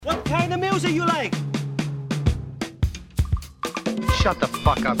kind of music you like? Shut the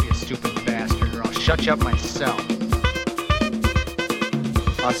fuck up, you stupid bastard, or I'll shut you up myself.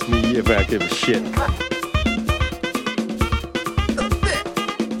 Ask me if I give a shit.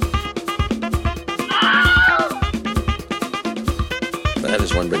 That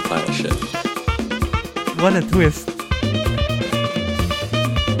is one big pile of shit. What a twist.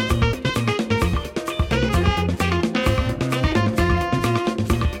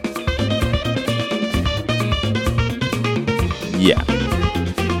 Yeah.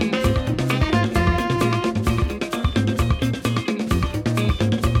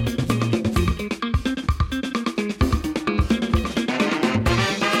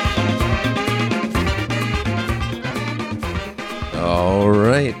 All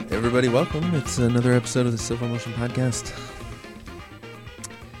right, everybody, welcome. It's another episode of the Silver Motion Podcast.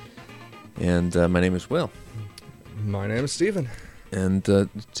 And my name is Will. My name is Steven. And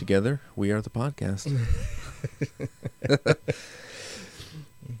together, we are the podcast.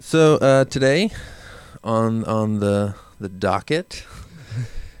 So today, on the docket,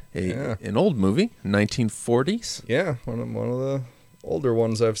 an old movie, 1940s. Yeah, one of the older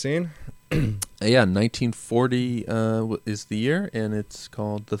ones I've seen. Yeah, 1940 is the year, and it's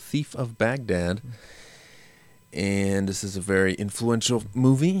called The Thief of Baghdad. And this is a very influential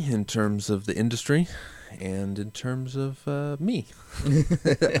movie in terms of the industry and in terms of me.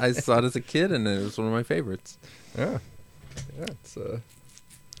 I saw it as a kid, and it was one of my favorites. Yeah, it's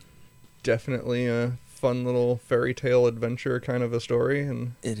definitely a fun little fairy tale adventure kind of a story,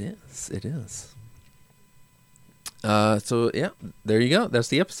 and It is. So yeah, there you go. That's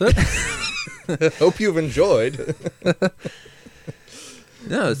the episode. hope you've enjoyed.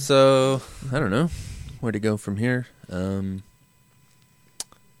 No, so I don't know where to go from here. It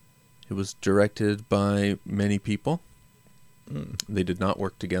was directed by many people. They did not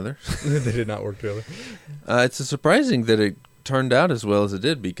work together. They did not work together. It's surprising that it turned out as well as it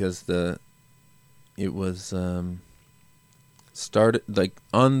did, because it was started like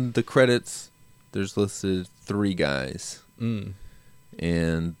on the credits. There's listed 3 guys, and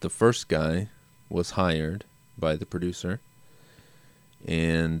the first guy was hired by the producer,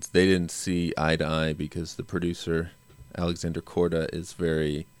 and they didn't see eye to eye because the producer, Alexander Korda, is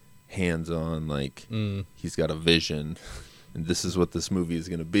very hands-on. Like he's got a vision, and this is what this movie is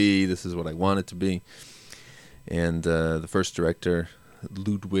going to be. This is what I want it to be. And the first director,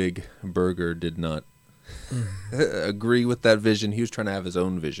 Ludwig Berger, did not agree with that vision. He was trying to have his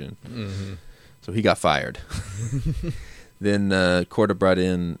own vision. Mm-hmm. So he got fired. Then Korda brought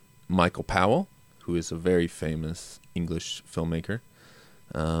in Michael Powell, who is a very famous English filmmaker.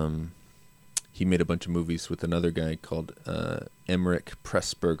 He made a bunch of movies with another guy called Emmerich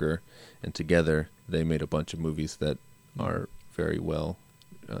Pressburger, and together they made a bunch of movies that are very well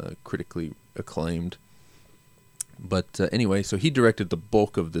critically acclaimed. But anyway, so he directed the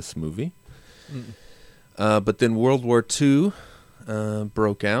bulk of this movie. But then World War II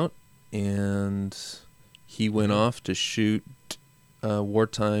broke out, and he went off to shoot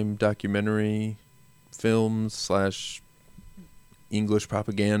wartime documentary films / English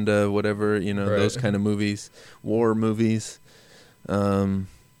propaganda, whatever, right. Those kind of movies, war movies, to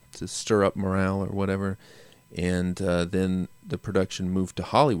stir up morale or whatever. And then the production moved to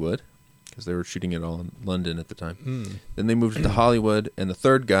Hollywood, because they were shooting it all in London at the time. Then they moved to Hollywood, and the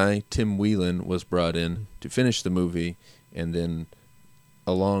third guy, Tim Whelan, was brought in to finish the movie, and then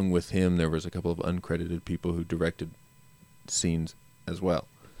along with him, there was a couple of uncredited people who directed scenes as well.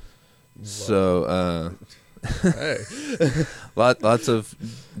 So, Hey. lots of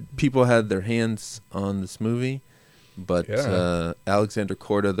people had their hands on this movie, but Alexander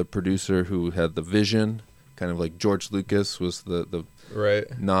Korda, the producer who had the vision, kind of like George Lucas was the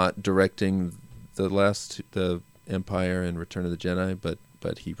Right. not directing the Empire and Return of the Jedi,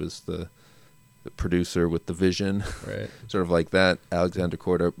 but he was the producer with the vision, Right. sort of like that. Alexander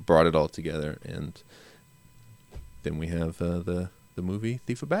Korda brought it all together, and then we have the movie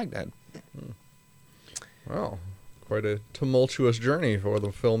Thief of Baghdad. Wow, quite a tumultuous journey for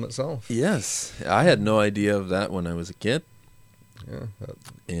the film itself. Yes, I had no idea of that when I was a kid. Yeah,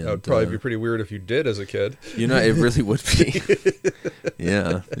 And, that would probably be pretty weird if you did as a kid. It really would be.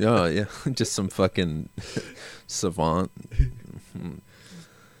 Yeah, just some fucking savant,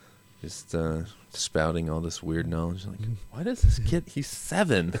 just spouting all this weird knowledge. Like, why does this kid? He's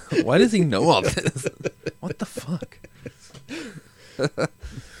 7. Why does he know all this? What the fuck?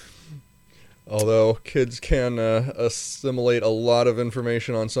 Although kids can assimilate a lot of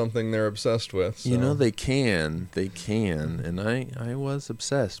information on something they're obsessed with. So. They can, and I was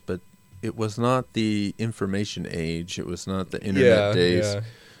obsessed, but it was not the information age. It was not the internet days. Yeah.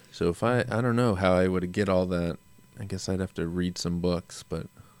 So if I don't know how I would get all that. I guess I'd have to read some books, but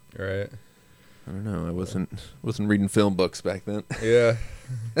Right. I don't know. I wasn't reading film books back then. Yeah.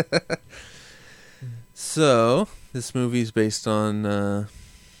 So this movie's based on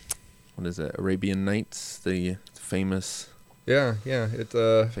what is it? Arabian Nights, the famous Yeah. It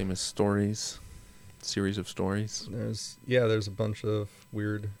famous series of stories. there's a bunch of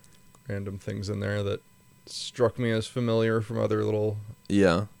weird, random things in there that struck me as familiar from other little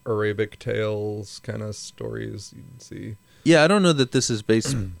Yeah. Arabic tales kind of stories you'd see. Yeah, I don't know that this is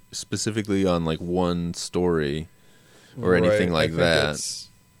based specifically on like one story or anything like I think that. It's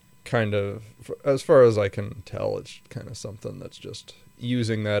kind of, as far as I can tell, it's kind of something that's just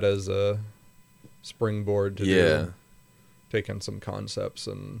using that as a springboard to do, taking some concepts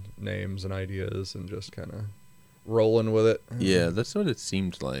and names and ideas and just kind of rolling with it. Yeah, that's what it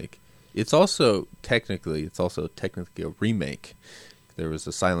seemed like. It's also technically a remake. There was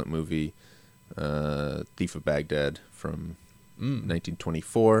a silent movie, Thief of Baghdad, from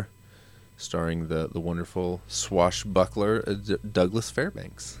 1924, starring the wonderful swashbuckler Douglas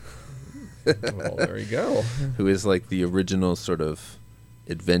Fairbanks. Well, there you go. Who is like the original sort of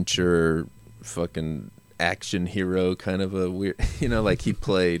adventure fucking action hero, kind of a weird, like he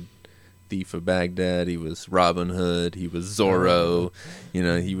played Thief of Baghdad, he was Robin Hood, he was Zorro,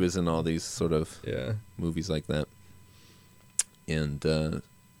 he was in all these sort of movies like that. And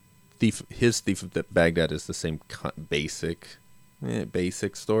Thief of Baghdad is the same basic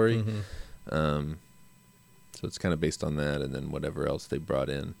story. Mm-hmm. So it's kind of based on that, and then whatever else they brought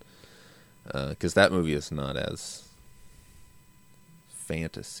in. Because that movie is not as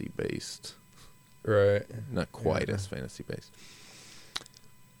fantasy-based. Right. Not quite as fantasy-based.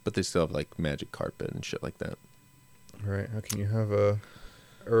 But they still have, like, magic carpet and shit like that. Right. How can you have a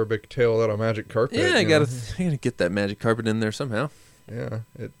Arabic tale without a magic carpet? Yeah, I gotta get that magic carpet in there somehow. Yeah,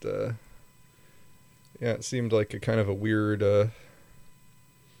 it seemed like a kind of a weird, like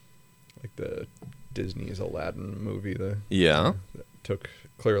the Disney's Aladdin movie. That took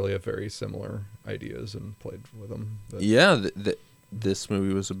clearly a very similar ideas and played with them. But This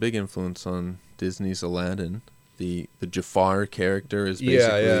movie was a big influence on Disney's Aladdin. The Jafar character is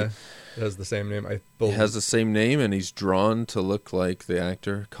basically it has the same name. I believe. It has the same name, and he's drawn to look like the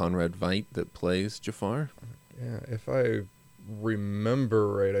actor Conrad Veidt that plays Jafar. Yeah, if I remember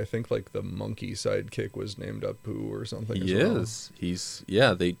right, I think like the monkey sidekick was named Apu or something. Yes,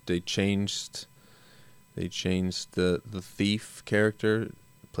 they changed the thief character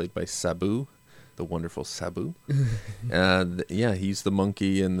played by Sabu, the wonderful Sabu. He's the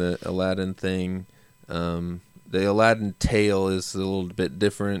monkey in the Aladdin thing. The Aladdin tale is a little bit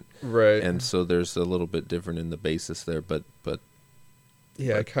different, right? And so there's a little bit different in the basis there, but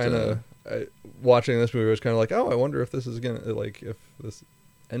watching this movie was kind of like, oh, I wonder if this is gonna if this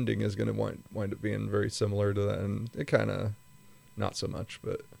ending is gonna wind up being very similar to that, and it kind of not so much,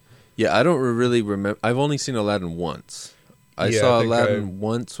 but yeah, I don't really remember. I've only seen Aladdin once. I saw Aladdin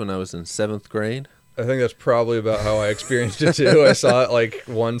once when I was in 7th grade. I think that's probably about how I experienced it too. I saw it like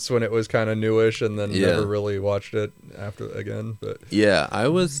once when it was kind of newish, and then never really watched it after again. But yeah, I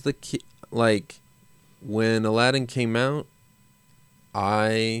was the kid. Like when Aladdin came out,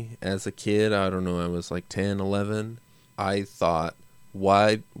 as a kid, I don't know, I was like 10, 11. I thought,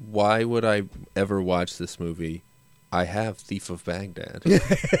 why would I ever watch this movie? I have Thief of Baghdad.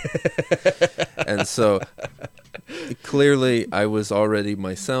 And so clearly I was already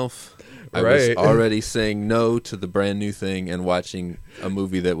myself. I was already saying no to the brand new thing and watching a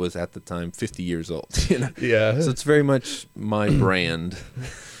movie that was at the time 50 years old. Yeah. So it's very much my brand.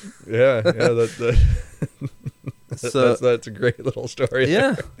 Yeah. That's a great little story.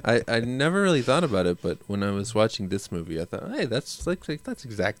 Yeah, I never really thought about it, but when I was watching this movie, I thought, hey, that's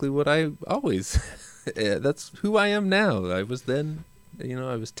exactly what I always. That's who I am now. I was then,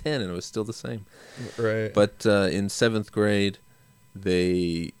 I was 10 and it was still the same. Right. But in 7th grade,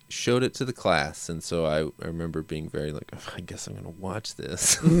 they showed it to the class, and so I remember being very like, oh, I guess I'm going to watch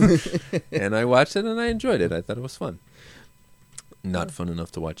this. And I watched it and I enjoyed it. I thought it was fun. Not fun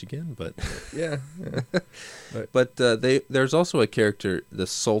enough to watch again, but yeah. But there's also a character, the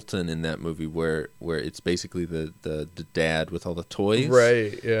Sultan, in that movie where it's basically the dad with all the toys.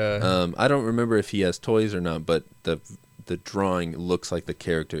 Right. Yeah. I don't remember if he has toys or not, but the drawing looks like the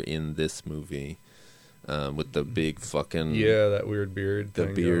character in this movie, with the big fucking that weird beard,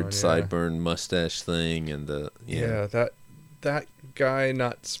 sideburn mustache thing, and that guy,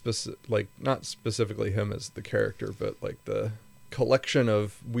 not specifically him as the character, but like the collection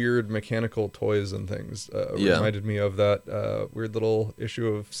of weird mechanical toys and things reminded me of that weird little issue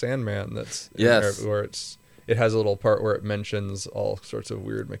of Sandman that's in there, where it's it has a little part where it mentions all sorts of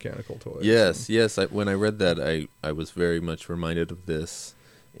weird mechanical toys. Yes. When I read that, I was very much reminded of this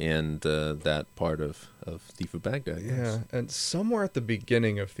and that part of Thief of Baghdad. Yes. Yeah, and somewhere at the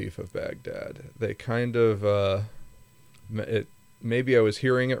beginning of Thief of Baghdad, they kind of maybe I was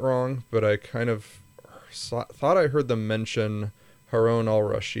hearing it wrong, but I kind of thought I heard them mention Harun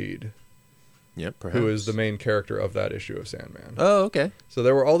al-Rashid. Yeah, perhaps. Who is the main character of that issue of Sandman. Oh, okay. So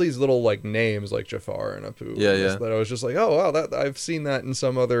there were all these little like names like Jafar and Apu. Yeah. That I was just like, oh wow, that I've seen that in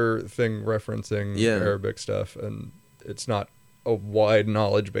some other thing referencing Arabic stuff, and it's not a wide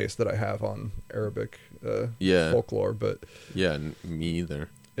knowledge base that I have on Arabic folklore, but me either.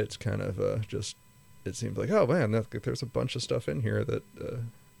 It's kind of just it seems like, oh man, there's a bunch of stuff in here that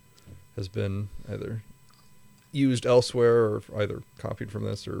has been either used elsewhere or either copied from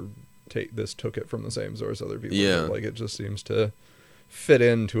this or took it from the same source other people. Yeah. Like it just seems to fit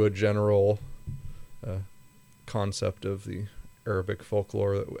into a general concept of the Arabic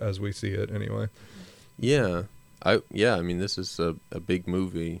folklore as we see it anyway. Yeah. I mean, this is a big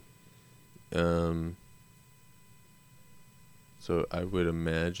movie. So I would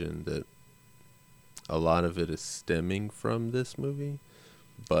imagine that a lot of it is stemming from this movie,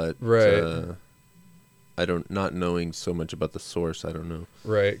 but right. Not knowing so much about the source, I don't know.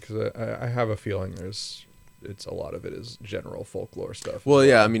 Right, because I have a feeling it's a lot of it is general folklore stuff. Well,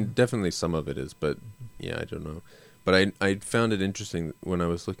 yeah, I mean, definitely some of it is, but yeah, I don't know. But I found it interesting when I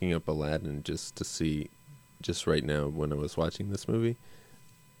was looking up Aladdin just to see, just right now when I was watching this movie,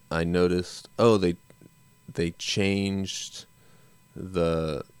 I noticed, they changed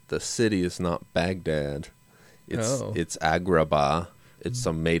the city is not Baghdad, it's Agrabah. It's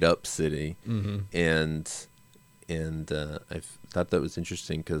some made up city, and I thought that was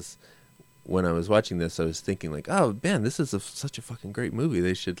interesting because when I was watching this, I was thinking like, oh man, this is such a fucking great movie.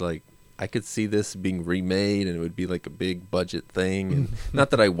 They should I could see this being remade, and it would be like a big budget thing. And not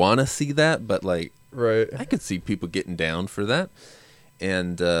that I want to see that, but like, right, I could see people getting down for that.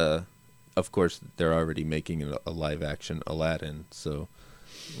 And of course, they're already making a live action Aladdin, so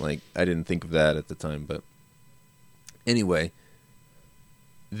like I didn't think of that at the time, but anyway.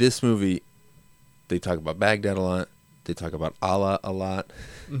 This movie, they talk about Baghdad a lot. They talk about Allah a lot.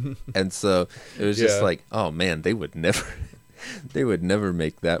 And so it was just like, oh man, they would never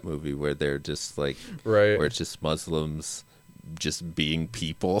make that movie where they're just like, right, where it's just Muslims just being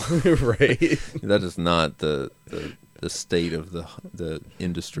people. Right. That is not the state of the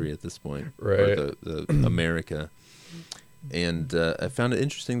industry at this point. Right. Or the America. And I found it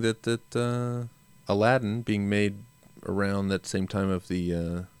interesting that Aladdin being made around that same time of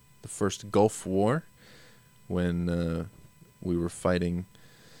the first Gulf War, when we were fighting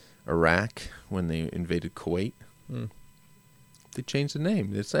Iraq when they invaded Kuwait. They changed the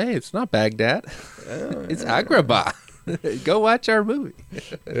name. It's not Baghdad, it's Agrabah. Go watch our movie.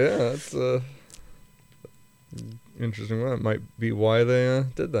 Yeah, that's interesting. Well, that might be why they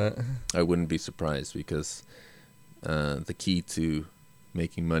did that. I wouldn't be surprised because the key to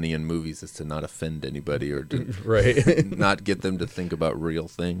making money in movies is to not offend anybody or to right. not get them to think about real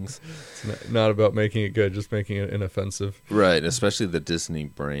things. It's not about making it good, just making it inoffensive. Right, especially the Disney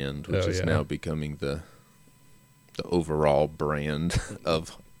brand, which is now becoming the overall brand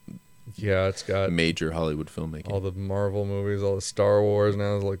of it's got major Hollywood filmmaking. All the Marvel movies, all the Star Wars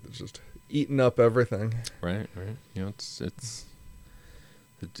now is like it's just eating up everything. Right. You know, it's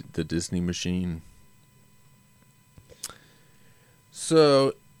the Disney machine.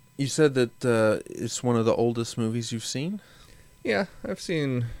 So, you said that it's one of the oldest movies you've seen? Yeah, I've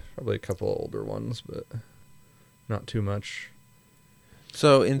seen probably a couple of older ones, but not too much.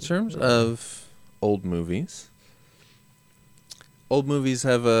 So, in terms of old movies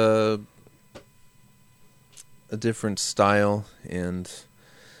have a different style, and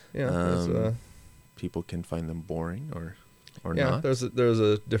people can find them boring or not. There's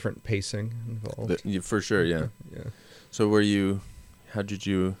a different pacing involved. For sure, yeah. Yeah. So, how did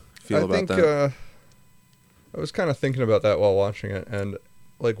you feel about that? I was kind of thinking about that while watching it, and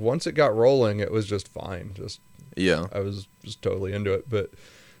like once it got rolling, it was just fine. I was just totally into it. But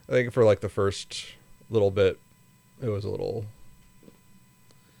I think for like the first little bit, it was a little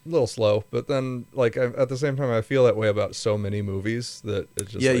slow. But then, like at the same time, I feel that way about so many movies that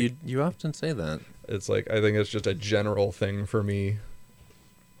it's just you often say that. It's like I think it's just a general thing for me.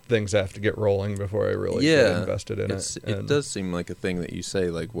 Things have to get rolling before I really get invested in it. It does seem like a thing that you say,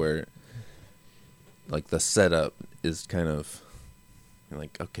 like where, like the setup is kind of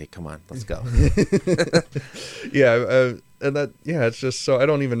like, okay, come on, let's go. It's just so I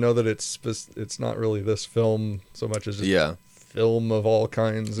don't even know that it's not really this film so much as just film of all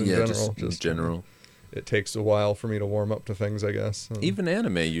kinds in general. Just in general. it takes a while for me to warm up to things, I guess. Even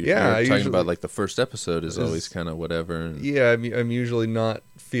anime, you're usually, talking about like the first episode is always kind of whatever. And... Yeah, I'm usually not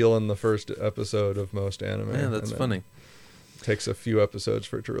feeling the first episode of most anime. Yeah, that's funny. It takes a few episodes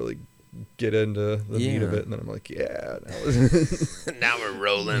for it to really get into the meat of it, and then I'm like, yeah. Now we're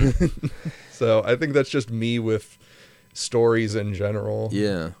rolling. So I think that's just me with stories in general.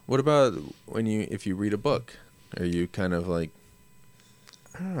 Yeah. What about if you read a book? Are you kind of like...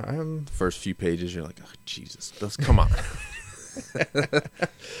 the first few pages, you're like, oh, Jesus, come on.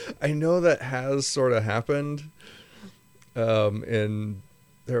 I know that has sort of happened. And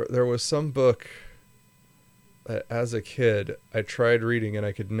there was some book that as a kid I tried reading and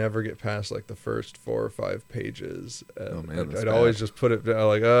I could never get past like the first 4 or 5 pages. Oh man, I'd always just put it down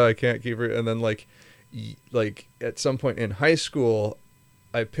like, oh, I can't keep reading. And then like at some point in high school,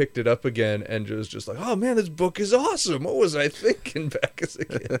 I picked it up again and was just like, oh man, this book is awesome. What was I thinking back as a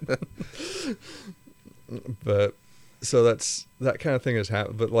kid? But so that kind of thing has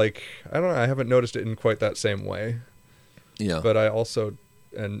happened. But like, I don't know, I haven't noticed it in quite that same way. Yeah. But I also,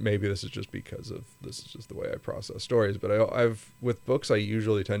 and maybe this is just because this is just the way I process stories, but I've with books, I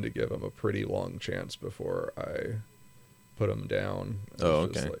usually tend to give them a pretty long chance before I put them down. Oh,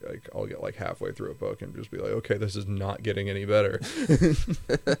 It's okay. just like I'll get like halfway through a book and just be like, okay, this is not getting any better.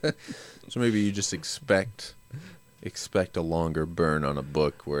 So maybe you just expect a longer burn on a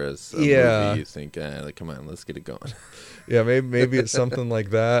book, whereas a Yeah. movie you think, like, come on, let's get it going. Yeah, maybe it's something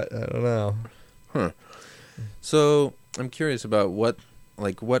like that. I don't know. Huh. So I'm curious about what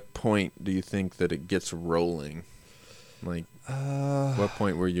point do you think that it gets rolling? Like, what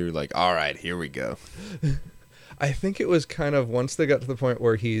point where you're like, all right, here we go. I think it was kind of once they got to the point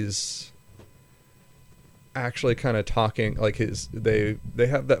where he's actually kind of talking, like they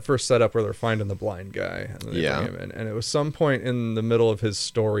have that first setup where they're finding the blind guy and then they bring him in, and it was some point in the middle of his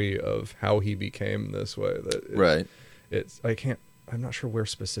story of how he became this way that I'm not sure where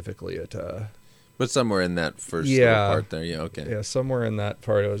specifically it but somewhere in that first little part there, okay. Yeah, somewhere in that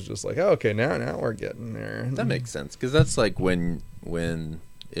part, it was just like, oh, okay, now we're getting there. That makes sense, because that's like when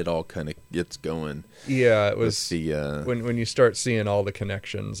it all kind of gets going. Yeah, it was the, when you start seeing all the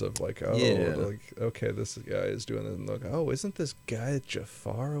connections of like, oh, Yeah. like, okay, this guy is doing this, and look, oh, isn't this guy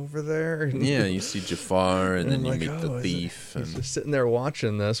Jafar over there? Yeah, you see Jafar, and then you like, meet the oh, thief. He's And just sitting there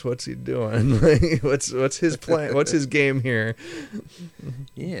watching this. What's he doing? Like, what's his plan? What's his game here?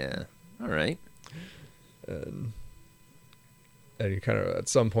 yeah, all right. And you kind of at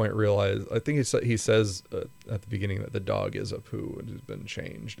some point realize, I think he says at the beginning that the dog is a poo and has been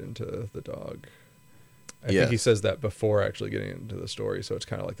changed into the dog. I think he says that before actually getting into the story, so it's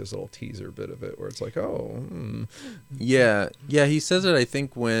kind of like this little teaser bit of it where it's like, oh, Yeah, he says it, I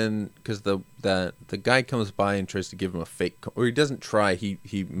think, because the guy comes by and tries to give him a fake or he doesn't try, he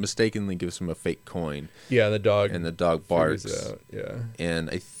mistakenly gives him a fake coin. Yeah, and the dog barks. out, yeah. And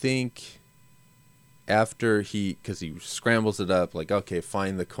I think after because he scrambles it up, like, okay,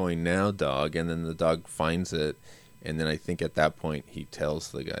 find the coin now, dog, and then the dog finds it, and then I think at that point he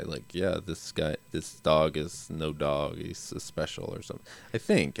tells the guy, like, yeah, this dog is no dog, he's a special or something. I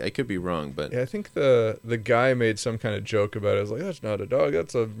think, I could be wrong, but yeah, I think the guy made some kind of joke about it. It was like, that's not a dog,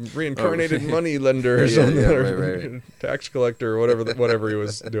 that's a reincarnated money lender or something, right. tax collector or whatever he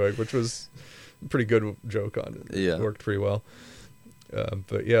was doing, which was a pretty good joke on it. Yeah, it worked pretty well.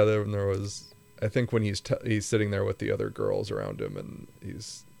 But yeah, there was. I think when he's sitting there with the other girls around him, and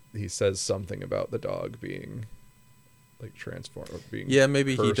he says something about the dog being like transformed, or being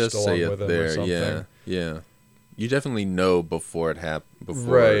maybe he does say it there. Yeah. You definitely know before it happened.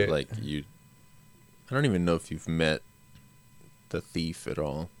 Before, right? Like I don't even know if you've met the thief at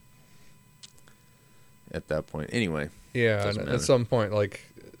all at that point. Anyway. Yeah, and at some point, like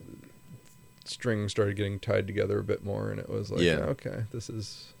strings started getting tied together a bit more, and it was like, okay, this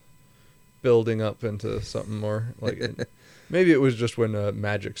is building up into something more like maybe it was just when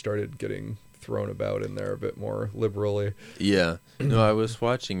magic started getting thrown about in there a bit more liberally. No, I was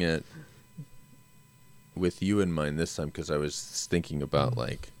watching it with you in mind this time because I was thinking about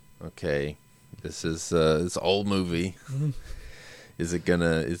like, okay, this is this old movie. Is it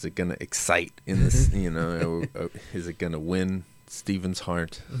gonna excite in this, or is it gonna win Steven's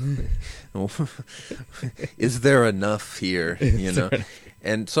heart? Is there enough here,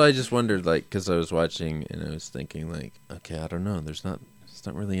 And so I just wondered, like, because I was watching and I was thinking, like, okay, I don't know. There's not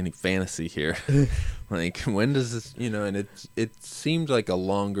really any fantasy here. Like, when does this, and it seemed like a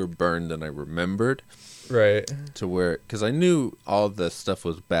longer burn than I remembered. Right. To where, because I knew all the stuff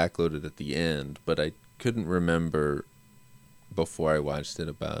was backloaded at the end, but I couldn't remember before I watched it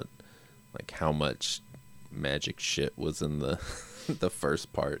about, like, how much magic shit was in the the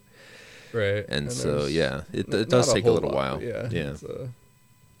first part. Right. And so, yeah, it not does a take a whole little lot, while. but yeah.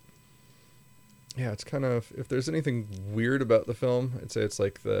 Yeah. It's kind of, if there's anything weird about the film, I'd say it's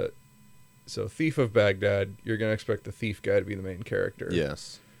like so Thief of Baghdad, you're going to expect the thief guy to be the main character.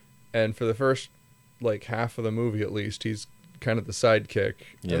 Yes. And for the first, like, half of the movie at least, he's kind of the sidekick.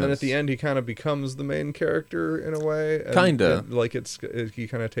 Yes. And then at the end, he kind of becomes the main character in a way. Kinda. Like, he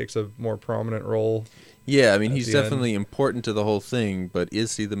kind of takes a more prominent role. Yeah, I mean, At he's the definitely important to the whole thing, but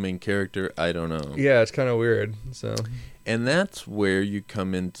is he the main character? I don't know. Yeah, it's kind of weird. So, And that's where you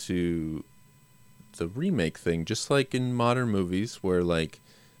come into the remake thing, just like in modern movies where, like,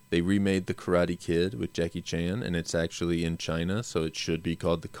 they remade The Karate Kid with Jackie Chan, and it's actually in China, so it should be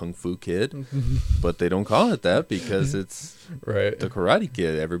called The Kung Fu Kid. But they don't call it that because it's right. The Karate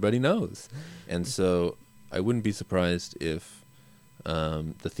Kid. Everybody knows. And so I wouldn't be surprised if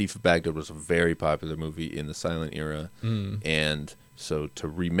The Thief of Baghdad was a very popular movie in the silent era. And so to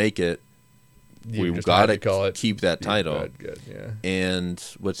remake it, we've got to keep that title. Good, yeah. And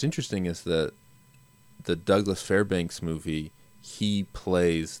what's interesting is that the Douglas Fairbanks movie, he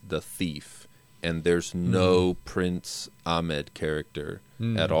plays the thief, and there's no Prince Ahmed character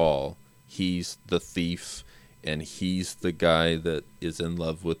at all. He's the thief, and he's the guy that is in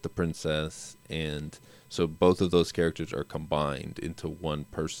love with the princess, and so both of those characters are combined into one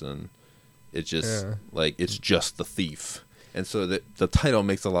person. It's just like, it's just the thief, and so the title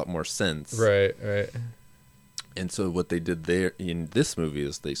makes a lot more sense. Right. And so what they did there in this movie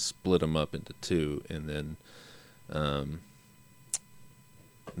is they split them up into two, and then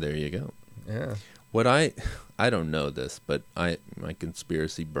there you go. Yeah. What I don't know this, but my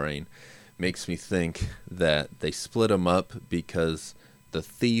conspiracy brain makes me think that they split them up because the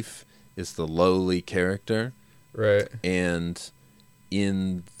thief is the lowly character. Right. And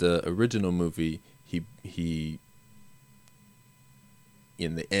in the original movie, he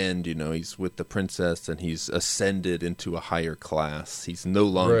in the end, he's with the princess and he's ascended into a higher class. He's no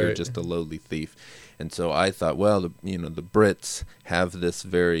longer just a lowly thief. And so I thought, well, the Brits have this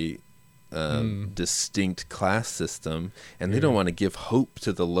very distinct class system, and they don't want to give hope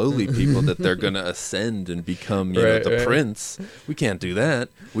to the lowly people that they're going to ascend and become the prince. We can't do that.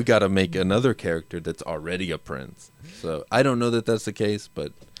 We got to make another character that's already a prince. So I don't know that that's the case,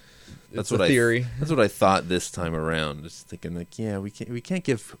 but that's what theory. That's what I thought this time around. Just thinking like, yeah, we can't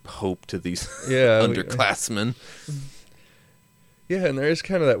give hope to these underclassmen. Yeah, and there is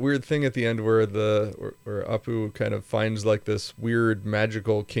kind of that weird thing at the end where where Apu kind of finds like this weird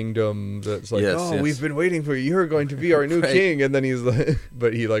magical kingdom that's like, we've been waiting for you. You're going to be our new king, and then he's like,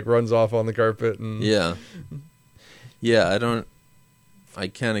 but he like runs off on the carpet and I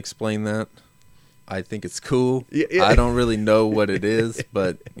can't explain that. I think it's cool. Yeah. I don't really know what it is,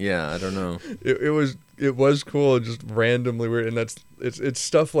 but I don't know. It was cool and just randomly weird, and it's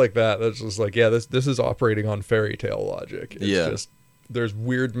stuff like that that's just like, this is operating on fairy tale logic. It's just, there's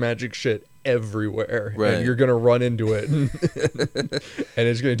weird magic shit everywhere, and you're gonna run into it, and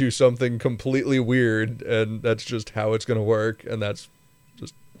it's gonna do something completely weird, and that's just how it's gonna work, and that's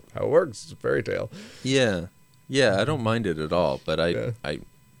just how it works. It's a fairy tale. Yeah, I don't mind it at all, but I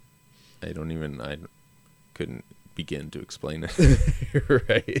couldn't begin to explain it.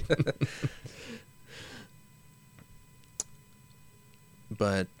 Right.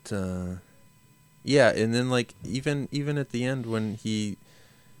 But and then like even at the end when he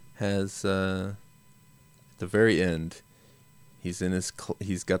has at the very end, he's in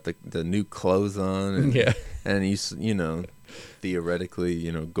he's got the new clothes on, and he's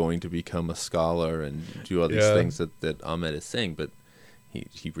theoretically going to become a scholar and do all these things that Ahmed is saying, but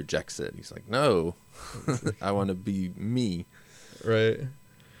he rejects it. He's like, no, I want to be me. Right.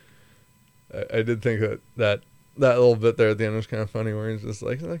 I did think that little bit there at the end was kind of funny, where he's just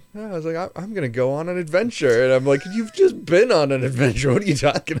like, I was like, I'm gonna go on an adventure, and I'm like, you've just been on an adventure. What are you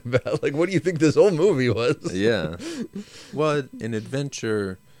talking about? Like, what do you think this whole movie was? Yeah. Well, an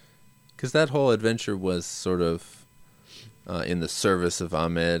adventure, because that whole adventure was sort of in the service of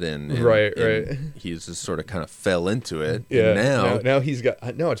Ahmed, and right. He just sort of kind of fell into it. Yeah. And now he's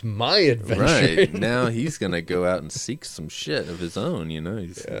got. No, it's my adventure. Right. Now he's gonna go out and seek some shit of his own.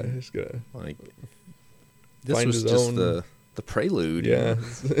 He's gonna like. This was just the prelude. Yeah.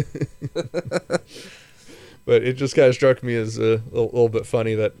 But it just kind of struck me as a little bit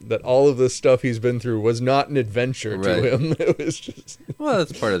funny that all of this stuff he's been through was not an adventure to him. It was just. Well,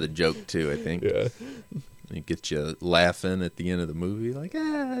 that's part of the joke too, I think. Yeah. It gets you laughing at the end of the movie, like,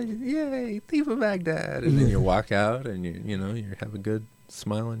 yay, Thief of Baghdad, and then you walk out and you have a good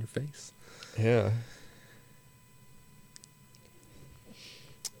smile on your face. Yeah.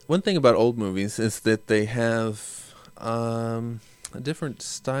 One thing about old movies is that they have different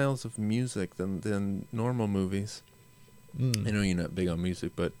styles of music than normal movies. I know you're not big on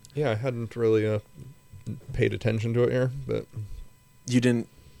music, but yeah, I hadn't really paid attention to it here, but you didn't.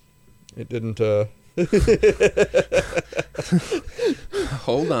 It didn't.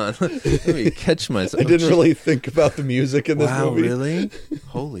 Hold on, let me catch myself. I didn't really think about the music in this movie. Wow, really?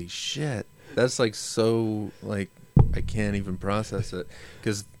 Holy shit! That's like so like I can't even process it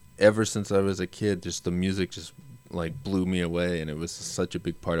because ever since I was a kid, just the music just like blew me away, and it was such a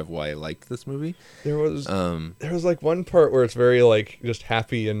big part of why I liked this movie. There was like one part where it's very like just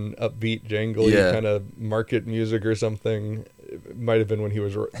happy and upbeat, jangly kind of market music or something. It might have been when he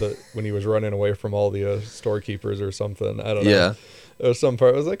was when he was running away from all the storekeepers or something. I don't know. Yeah. There was some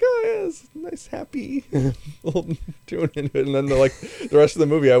part I was like, oh yeah, it's nice, happy little tune into it, and then the rest of the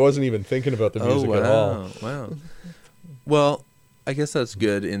movie, I wasn't even thinking about the music at all. Wow. Well, I guess that's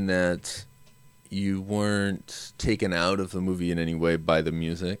good in that you weren't taken out of the movie in any way by the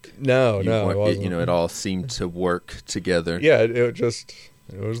music. No, it wasn't. It all seemed to work together. Yeah, it was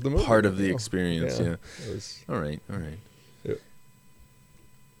the movie. Part of the experience, yeah. It was, all right.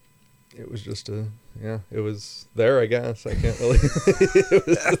 It was just it was there, I guess. I can't really... It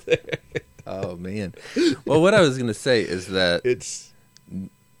was there. Oh, man. Well, what I was going to say is that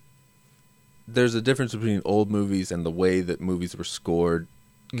there's a difference between old movies and the way that movies were scored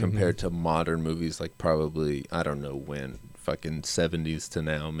compared to modern movies, like probably, I don't know when, fucking 70s to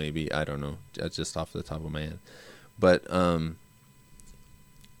now, maybe. I don't know. That's just off the top of my head. But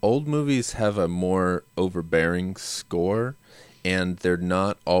old movies have a more overbearing score, and they're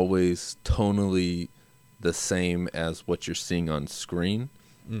not always tonally the same as what you're seeing on screen.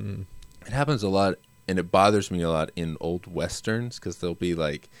 Mm-hmm. It happens a lot, and it bothers me a lot in old westerns, because they'll be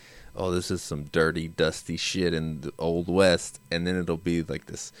like, oh, this is some dirty, dusty shit in the Old West, and then it'll be like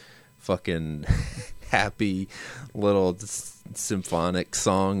this fucking happy little symphonic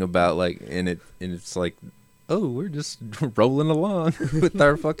song about like, and it's like, oh, we're just rolling along with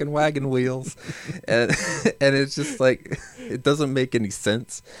our fucking wagon wheels, and it's just like, it doesn't make any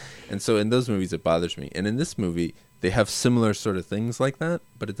sense, and so in those movies it bothers me, and in this movie they have similar sort of things like that,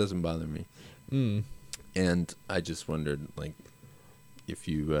 but it doesn't bother me. And I just wondered, like, if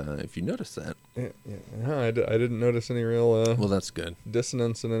you noticed that. Yeah, no, I didn't notice any real well, that's good,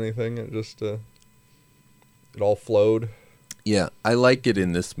 dissonance in anything. It just it all flowed. Yeah, I like it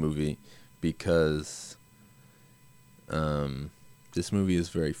in this movie because this movie is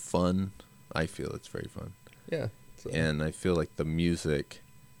very fun. I feel it's very fun. Yeah. And I feel like the music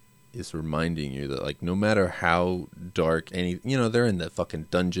is reminding you that, like, no matter how dark they're in the fucking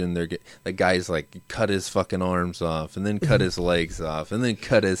dungeon, the guy's like cut his fucking arms off and then cut his legs off and then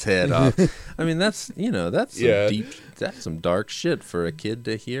cut his head off. I mean, that's some dark shit for a kid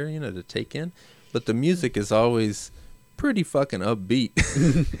to hear, to take in. But the music is always pretty fucking upbeat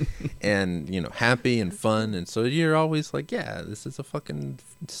and, happy and fun. And so you're always like, yeah, this is a fucking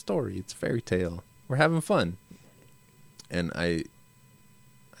story. It's a fairy tale. We're having fun. And I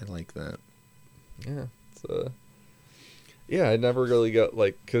like that. Yeah. I never really got,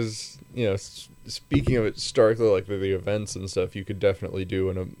 like, because, speaking of it starkly, like the events and stuff, you could definitely do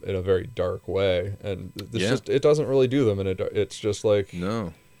in a very dark way. And it doesn't really do them it's just like...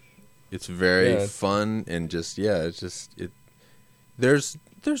 No. It's very fun and just, there's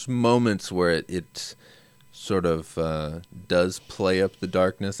moments where it sort of does play up the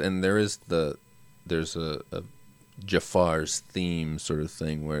darkness, and there's a Jafar's theme sort of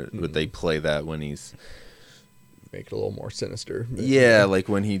thing where they play that when he's... Make it a little more sinister. Yeah, like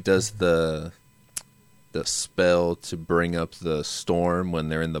when he does the spell to bring up the storm when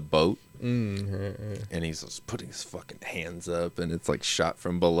they're in the boat. And he's just putting his fucking hands up, and it's like shot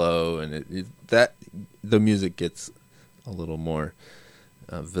from below, and the music gets a little more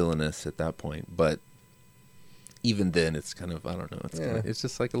villainous at that point. But even then, it's kind of, I don't know, it's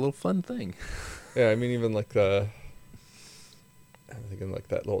just like a little fun thing. Yeah, I mean, even like I'm thinking like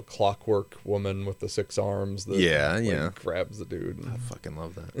that little clockwork woman with the 6 arms that grabs the dude. I fucking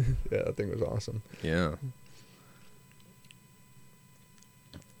love that. Yeah, that thing was awesome. Yeah.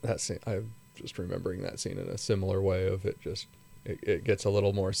 That scene, I'm just remembering that scene in a similar way of it just, it gets a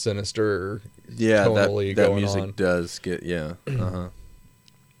little more sinister. Yeah, tonally that going music on. does get, and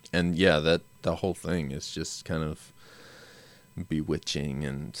that the whole thing is just kind of bewitching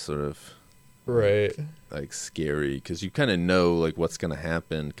and sort of right, like scary, because you kind of know like what's gonna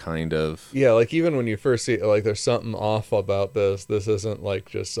happen, kind of. Yeah, like even when you first see it, like there's something off about this isn't like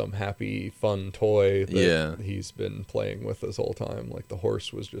just some happy fun toy that he's been playing with this whole time. Like the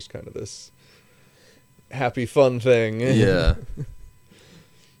horse was just kind of this happy fun thing. Yeah.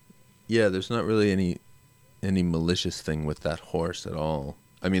 Yeah, there's not really any any malicious thing with that horse at all.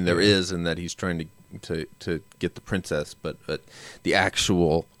 I mean, there is, in that he's trying to get the princess, but the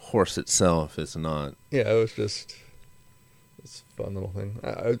actual horse itself is not. Yeah, it was just it's a fun little thing.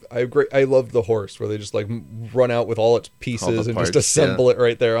 I loved the horse where they just like run out with all its pieces and parts, just assemble it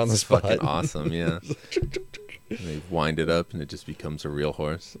right there on the spot. Fucking awesome, yeah. And they wind it up and it just becomes a real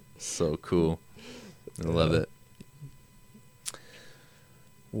horse. So cool. I love it.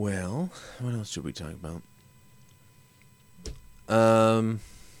 Well, what else should we talk about?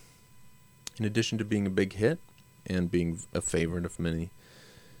 In addition to being a big hit and being a favorite of many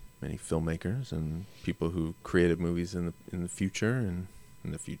filmmakers and people who created movies in the future and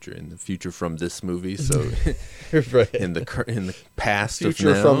in the future from this movie, so right. in the past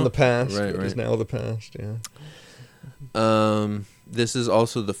future of now, from the past, right. is now the past. Yeah. This is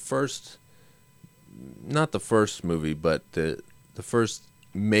also the first, not the first movie, but the first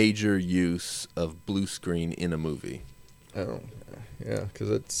major use of blue screen in a movie. Oh, yeah, because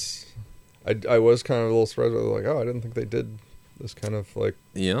it's. I was kind of a little surprised. I was like, oh, I didn't think they did this kind of like.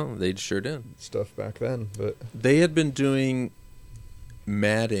 Yeah, they sure did stuff back then, but they had been doing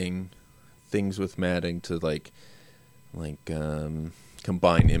things with matting to like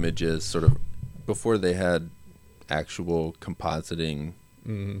combine images, sort of before they had actual compositing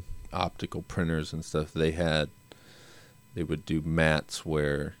optical printers and stuff. They would do mats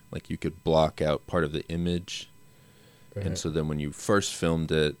where like you could block out part of the image. Right. And so then when you first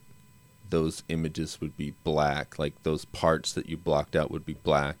filmed it, those images would be black, like those parts that you blocked out would be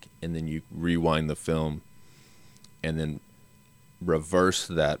black, and then you rewind the film and then reverse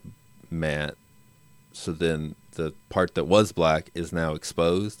that matte, so then the part that was black is now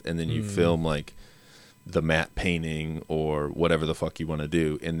exposed, and then you film like the matte painting or whatever the fuck you want to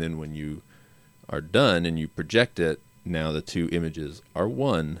do, and then when you are done and you project it, now the two images are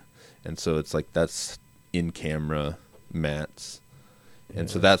one, and so it's like that's in-camera mattes. And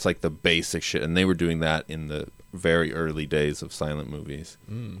so that's like the basic shit. And they were doing that in the very early days of silent movies,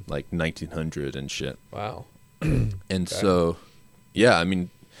 like 1900 and shit. Wow. And so, yeah, I mean,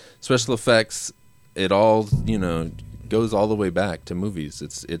 special effects, it all, goes all the way back to movies.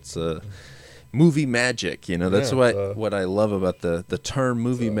 It's movie magic, That's what I love about the term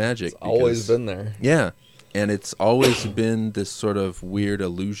movie magic. It's always been there. Yeah. And it's always been this sort of weird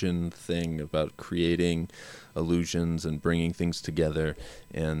illusion thing about creating illusions and bringing things together,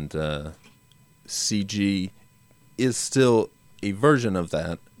 and CG is still a version of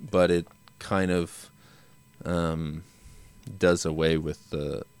that, but it kind of does away with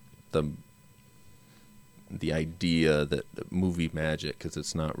the idea that movie magic, because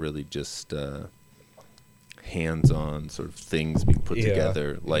it's not really just hands-on sort of things being put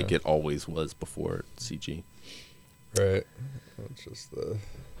together like it always was before CG. Right. It's just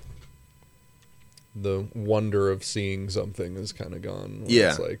the wonder of seeing something is kind of gone. Yeah.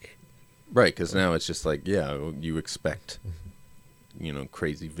 It's like, right, because now it's just like, you expect,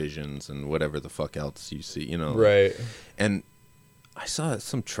 crazy visions and whatever the fuck else you see, Right. And I saw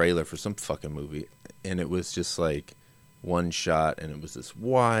some trailer for some fucking movie, and it was just like one shot, and it was this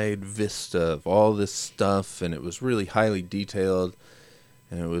wide vista of all this stuff, and it was really highly detailed,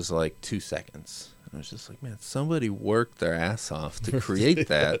 and it was like 2 seconds. I was just like, man, somebody worked their ass off to create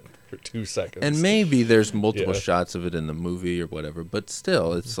that. For 2 seconds. And maybe there's multiple shots of it in the movie or whatever, but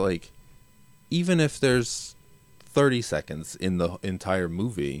still, it's like, even if there's 30 seconds in the entire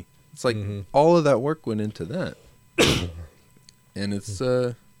movie, it's like all of that work went into that. And it's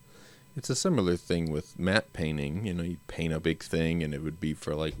a similar thing with matte painting. You paint a big thing and it would be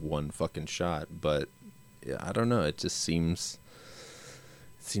for like one fucking shot, but I don't know, it just seems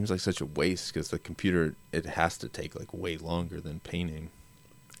like such a waste, because the computer, it has to take like way longer than painting.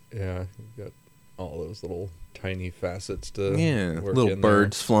 Yeah, you've got all those little tiny facets to work little in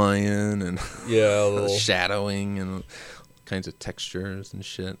birds there. flying and little shadowing and all kinds of textures and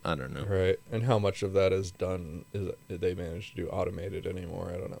shit. I don't know. Right, and how much of that is done is they manage to do automated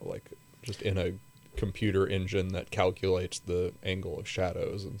anymore? I don't know, like just in a computer engine that calculates the angle of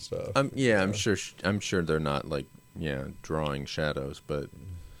shadows and stuff. I'm sure they're not like drawing shadows, but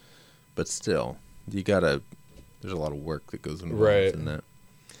still, there's a lot of work that goes involved in that.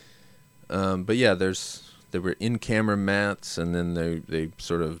 But yeah, there were in-camera mattes, and then they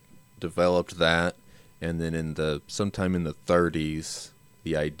sort of developed that, and then sometime in the 30s,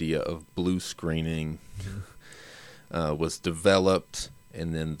 the idea of blue screening was developed,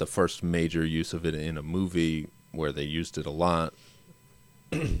 and then the first major use of it in a movie where they used it a lot,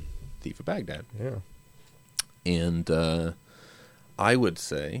 Thief of Baghdad. Yeah. And I would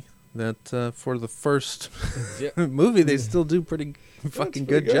say that for the first movie, they still do pretty fucking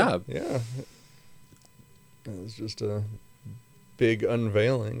good job. Yeah. It's just a big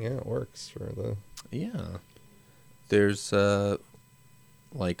unveiling. Yeah, it works for the... Yeah. There's,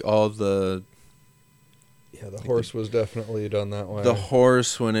 like, all the... Yeah, the horse was definitely done that way. The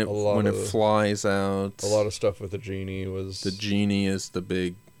horse, when it of, flies out. A lot of stuff with the genie was... The genie is the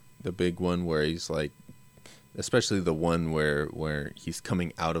big one where he's, like... Especially the one where he's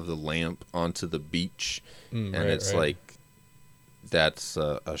coming out of the lamp onto the beach. And it's like... That's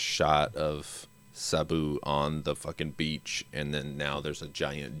a shot of Sabu on the fucking beach, and then now there's a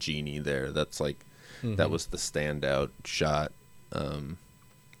giant genie there. That's like... That was the standout shot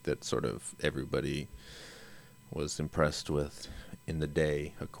that sort of everybody was impressed with in the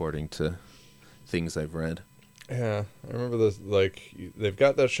day, according to things I've read. Yeah, I remember this, like, they've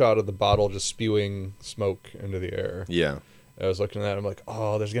got that shot of the bottle just spewing smoke into the air. Yeah. I was looking at it, I'm like,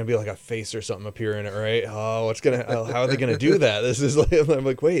 oh, there's going to be like a face or something appear in it, right? Oh, how are they going to do that? This is like, I'm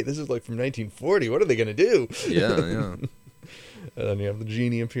like, wait, this is like from 1940. What are they going to do? Yeah, yeah. And then you have the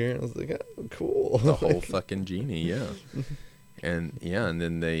genie appear, and I was like, oh, cool. The whole fucking genie, yeah. And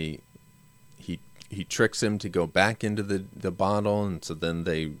then he tricks him to go back into the bottle, and so then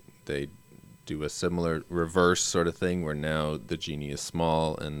they do a similar reverse sort of thing where now the genie is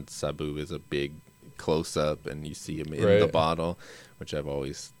small and Sabu is a big close up, and you see him in the bottle, which I've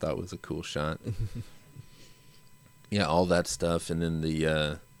always thought was a cool shot. Yeah, all that stuff, and then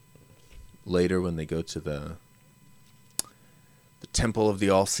the later when they go to the Temple of the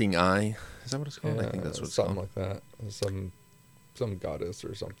All-Seeing Eye, is that what it's called? Yeah, I think that's what it's something called. like that. Some goddess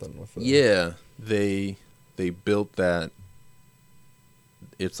or something with it. Yeah, they built that.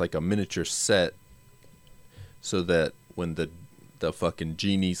 It's like a miniature set, so that when the fucking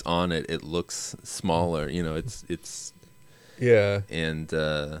genie's on it, it looks smaller. You know, it's yeah. And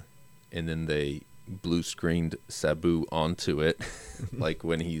then they blue screened Sabu onto it, like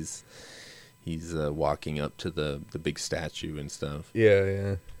when he's walking up to the big statue and stuff. Yeah,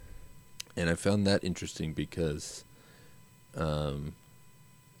 yeah. And I found that interesting because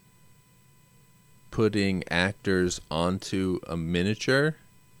putting actors onto a miniature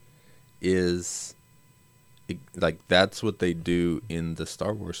is like that's what they do in the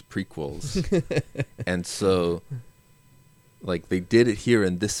Star Wars prequels. And so like they did it here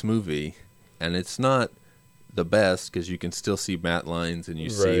in this movie, and it's not the best because you can still see matte lines and you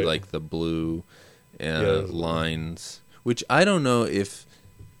see like the blue lines, which I don't know if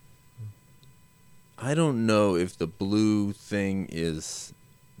the blue thing is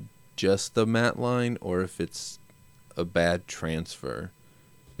just the matte line or if it's a bad transfer.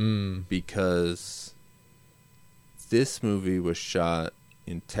 Because this movie was shot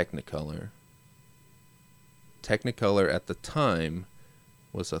in Technicolor. Technicolor at the time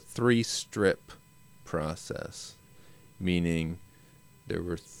was a 3-strip process, meaning there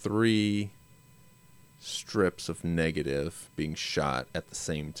were 3 strips of negative being shot at the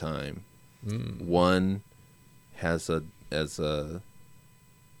same time. One has a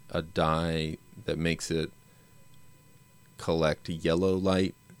dye that makes it collect yellow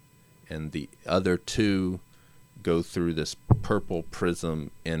light, and the other 2 go through this purple prism,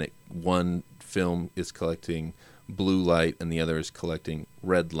 and one film is collecting blue light and the other is collecting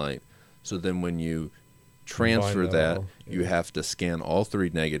red light. So then when you transfer that, you have to scan all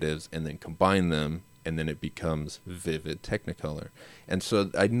 3 negatives and then combine them, and then it becomes vivid Technicolor. And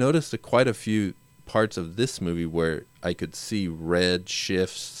so I noticed quite a few parts of this movie where I could see red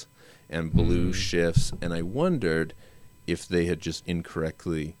shifts and blue shifts, and I wondered if they had just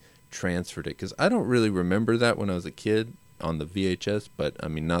incorrectly transferred it, because I don't really remember that when I was a kid on the VHS, but I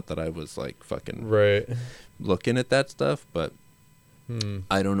mean, not that I was like fucking looking at that stuff, but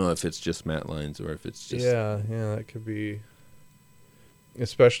I don't know if it's just matte lines or if it's just... Yeah, that could be...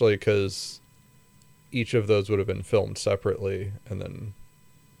 Especially because each of those would have been filmed separately and then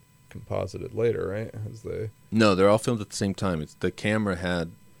composited later, right? No, they're all filmed at the same time. It's the camera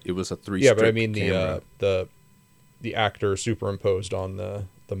had... It was a 3-strip Yeah, but I mean camera. the actor superimposed on the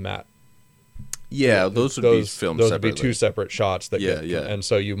matte. Yeah, those would be filmed those separately. would be 2 separate shots that yeah. And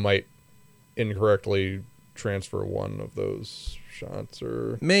so you might incorrectly transfer one of those shots,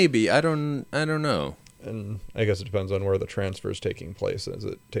 or maybe I don't know. And I guess it depends on where the transfer is taking place. Is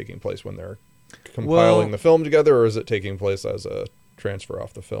it taking place when they're compiling the film together, or is it taking place as a transfer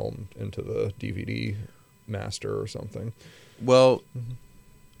off the film into the DVD master or something? Well,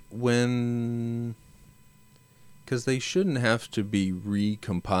 because they shouldn't have to be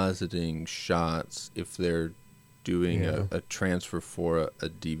recompositing shots if they're doing a transfer for a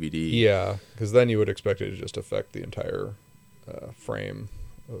DVD. Yeah, because then you would expect it to just affect the entire frame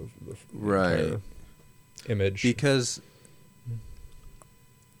of the entire image. Because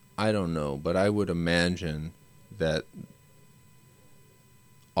I don't know, but I would imagine that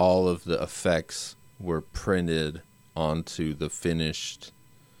all of the effects were printed onto the finished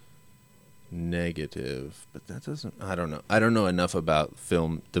negative, but that doesn't. I don't know. I don't know enough about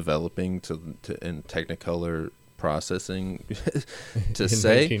film developing and Technicolor processing to in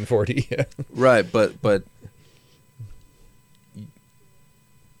say 1940. Yeah. right, but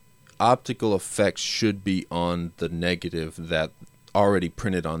optical effects should be on the negative that already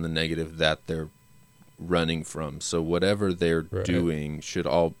printed on the negative that they're running from. So whatever they're doing should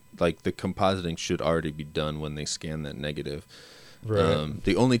all, like, the compositing should already be done when they scan that negative. Right.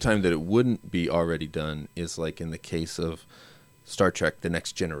 The only time that it wouldn't be already done is like in the case of Star Trek: The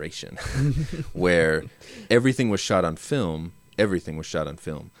Next Generation, where everything was shot on film,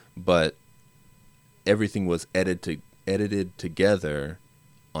 but everything was edited together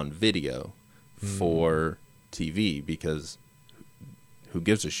on video for TV, because who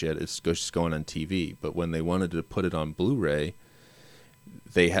gives a shit? It's just going on TV. But when they wanted to put it on Blu-ray,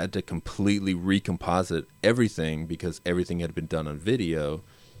 they had to completely recomposite everything because everything had been done on video,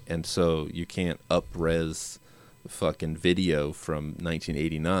 and so you can't up-res fucking video from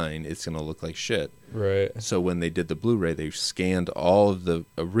 1989. It's going to look like shit. Right. So when they did the Blu-ray, they scanned all of the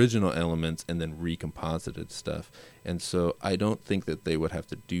original elements and then recomposited stuff. And so I don't think that they would have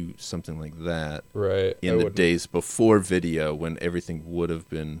to do something like that in the days before video, when everything would have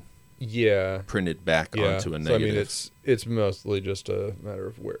been printed back onto a negative. So, I mean, it's mostly just a matter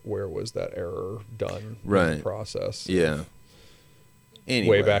of where was that error done in the process. Yeah.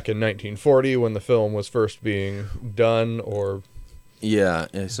 Anyway. Way back in 1940 when the film was first being done, or... Yeah,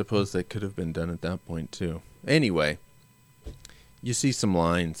 I suppose that could have been done at that point, too. Anyway, you see some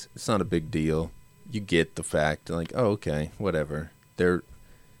lines. It's not a big deal. You get the fact, like, oh, okay, whatever.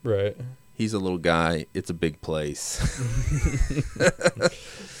 Right. He's a little guy. It's a big place.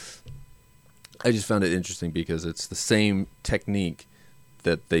 I just found it interesting because it's the same technique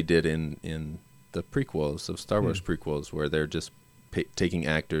that they did in the prequels of Star Wars prequels, where they're just taking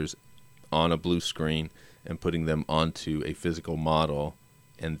actors on a blue screen and putting them onto a physical model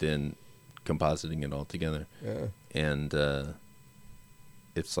and then compositing it all together. Yeah. And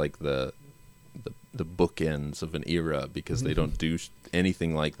it's like the bookends of an era, because they don't do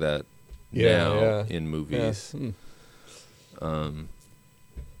anything like that now in movies. Yeah.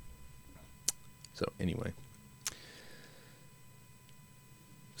 So anyway.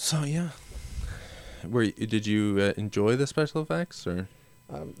 So yeah. Did you enjoy the special effects, or?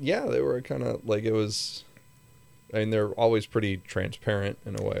 Yeah, they were kind of like, it was. I mean, they're always pretty transparent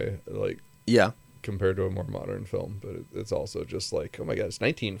in a way, like compared to a more modern film. But it's also just like, oh my god, it's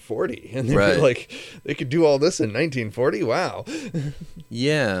 1940, and they're like, they could do all this in 1940. Wow.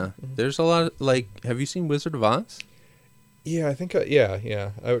 Yeah, there's a lot of, like, have you seen Wizard of Oz? Yeah, I think.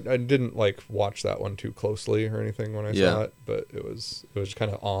 Yeah. I didn't like watch that one too closely or anything when I saw it, but it was kind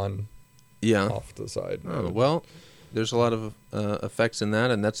of on. Yeah. Off to the side. Oh, well, there's a lot of effects in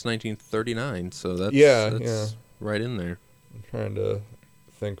that, and that's 1939, so that's right in there. I'm trying to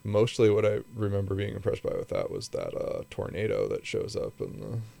think. Mostly what I remember being impressed by with that was that tornado that shows up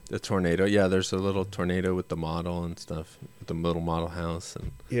in the tornado. Yeah, there's a little tornado with the model and stuff, with the little model house.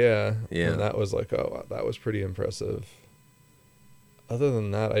 And and that was like, oh, wow, that was pretty impressive. Other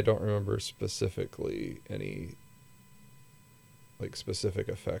than that, I don't remember specifically any like specific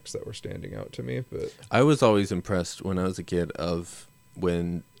effects that were standing out to me, but I was always impressed when I was a kid of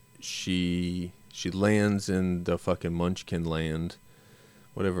when she lands in the fucking Munchkin land,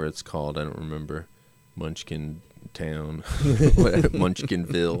 whatever it's called, I don't remember, Munchkin Town,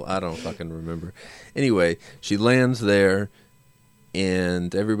 Munchkinville, I don't fucking remember. Anyway, she lands there,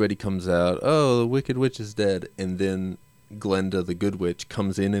 and everybody comes out, oh, the Wicked Witch is dead, and then Glenda the Good Witch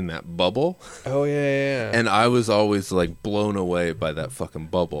comes in that bubble. Oh yeah. And I was always like blown away by that fucking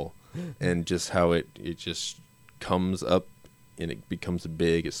bubble, and just how it just comes up and it becomes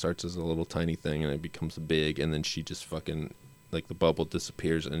big. It starts as a little tiny thing and it becomes big, and then she just fucking, like, the bubble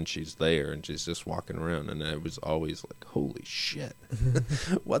disappears and she's there and she's just walking around, and I was always like, holy shit.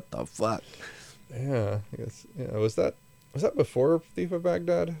 What the fuck? Yeah, I guess. Yeah, was that before Thief of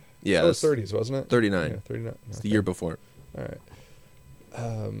Baghdad? Yeah, it was 30s, wasn't it? 39. Yeah, 39. It's the year before. All right.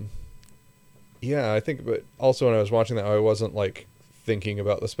 Yeah, I think, but also when I was watching that, I wasn't like thinking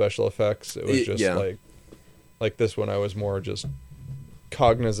about the special effects. It was just like this one, I was more just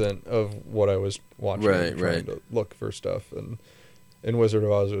cognizant of what I was watching, trying to look for stuff. And in Wizard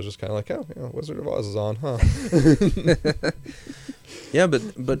of Oz, it was just kind of like, oh, yeah, Wizard of Oz is on, huh? Yeah,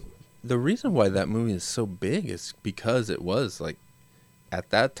 but the reason why that movie is so big is because it was like, at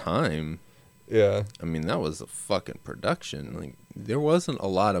that time. Yeah. I mean, that was a fucking production. Like, there wasn't a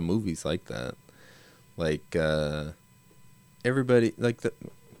lot of movies like that. Like, everybody, like,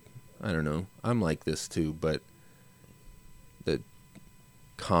 I don't know, I'm like this too, but the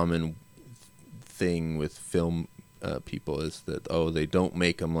common thing with film people is that, oh, they don't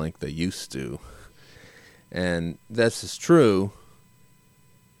make them like they used to. And that's just true.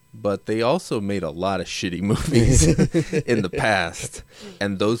 But they also made a lot of shitty movies in the past,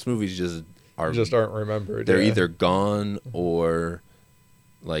 and those movies just aren't remembered. They're either gone or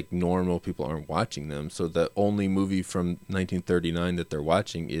like normal people aren't watching them. So the only movie from 1939 that they're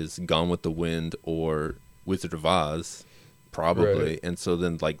watching is Gone with the Wind or Wizard of Oz, probably. Right. And so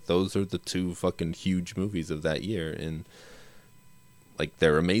then like those are the two fucking huge movies of that year, and like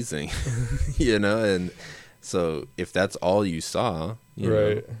they're amazing, you know. And so if that's all you saw, you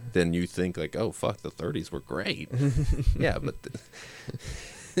know, then you think like, oh fuck, the 30s were great. Yeah, but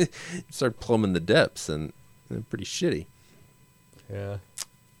start plumbing the depths, and they're pretty shitty. Yeah.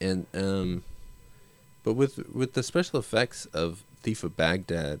 And but with the special effects of Thief of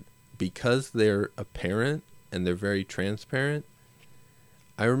Baghdad, because they're apparent and they're very transparent,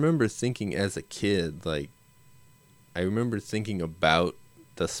 I remember thinking as a kid, like, I remember thinking about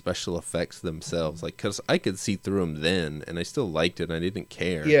the special effects themselves, like, because I could see through them then, and I still liked it, and I didn't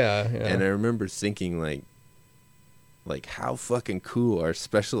care. Yeah. And I remember thinking, like how fucking cool are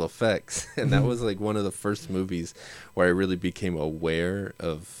special effects? And that was like one of the first movies where I really became aware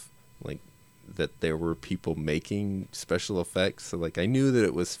of like that there were people making special effects. So like I knew that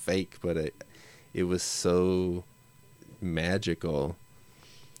it was fake, but it was so magical,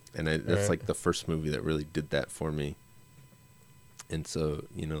 and that's like the first movie that really did that for me. And so,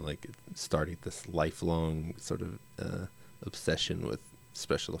 you know, like it started this lifelong sort of obsession with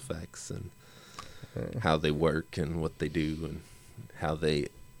special effects and how they work and what they do and how they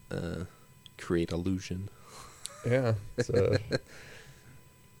create illusion. Yeah.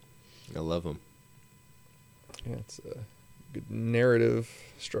 I love them. Yeah, it's a good narrative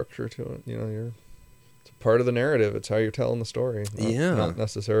structure to it. You know, it's a part of the narrative. It's how you're telling the story. Not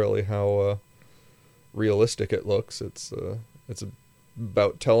necessarily how realistic it looks. It's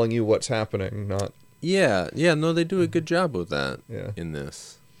about telling you what's happening, not... Yeah, no, they do a good job with that in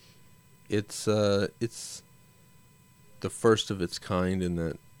this. It's the first of its kind in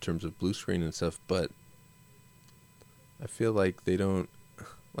that terms of blue screen and stuff, but I feel like they don't...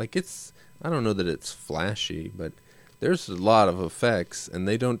 Like, I don't know that it's flashy, but there's a lot of effects, and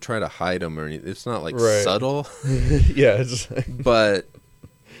they don't try to hide them or anything. It's not, like, subtle. Yeah, it's... But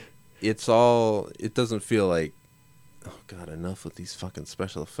it's all... It doesn't feel like, oh God, enough with these fucking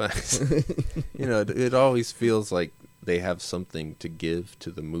special effects. You know, it always feels like they have something to give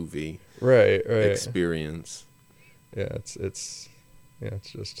to the movie experience. Yeah, it's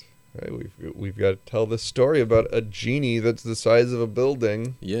just right. We've got to tell this story about a genie that's the size of a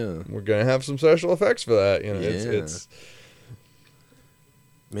building. Yeah, we're gonna have some special effects for that. You know, it's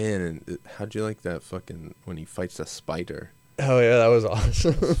man. And how'd you like that fucking when he fights a spider? Oh yeah, that was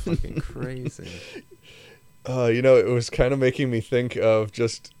awesome. That was fucking crazy. You know, it was kind of making me think of,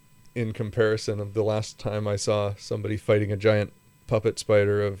 just in comparison, of the last time I saw somebody fighting a giant puppet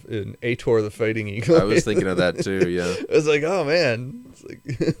spider in Ator the Fighting Eagle. I was thinking of that too, yeah. I was like, oh man,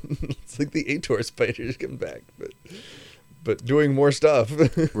 it's like the Ator spider's coming back, but doing more stuff.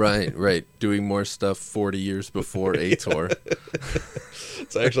 Right. Doing more stuff 40 years before Ator.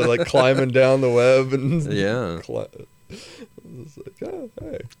 It's actually like climbing down the web and it's like, oh,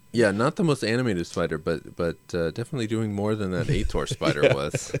 hey. Yeah, not the most animated spider, but definitely doing more than that Ator spider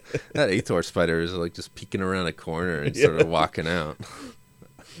was. That Ator spider is like just peeking around a corner and sort of walking out.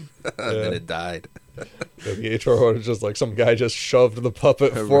 And then it died. The Ator one was just like some guy just shoved the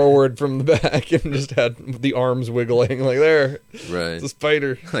puppet forward from the back and just had the arms wiggling like there. Right. It's a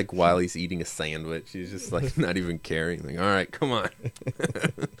spider. Like while he's eating a sandwich, he's just like not even caring. Like, all right, come on.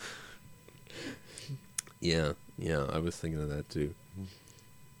 Yeah, I was thinking of that too.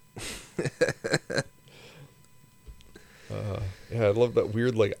 Yeah, I love that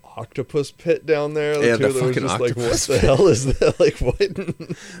weird like octopus pit down there. Yeah, the fucking just like, what octopus the hell is that? Like, what?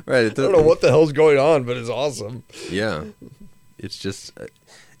 Right. I don't know what the hell's going on, but it's awesome. Yeah, it's just,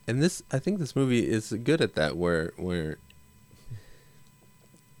 and I think this movie is good at that, where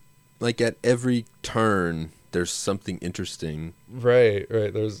like at every turn there's something interesting. Right.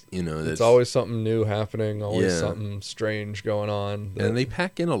 There's, it's always something new happening, always something strange going on. And they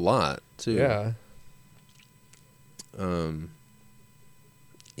pack in a lot too. Yeah.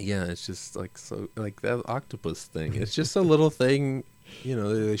 Yeah, it's just like, so like that octopus thing. It's just a little thing,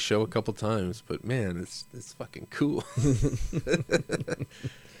 they show a couple times, but man, it's fucking cool.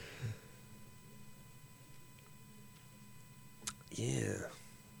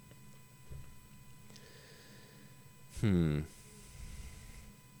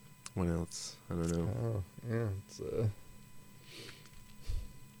 What else? I don't know. Oh, yeah, it's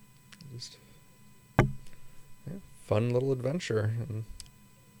just fun little adventure. And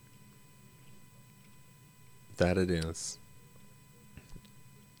That it is.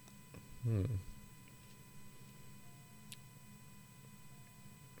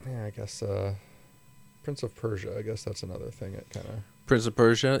 Yeah, I guess Prince of Persia. I guess that's another thing. It kind of Prince of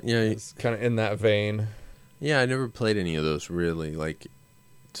Persia. Yeah, is kind of in that vein. yeah. I never played any of those really, like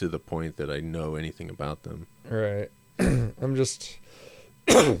to the point that I know anything about them. Right. I'm just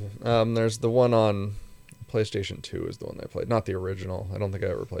there's the one on PlayStation 2 is the one I played, not the original. I don't think I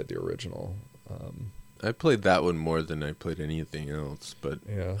ever played the original. I played that one more than I played anything else, but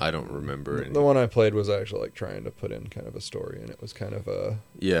Yeah. I don't remember any. The one I played was actually like trying to put in kind of a story, and it was kind of a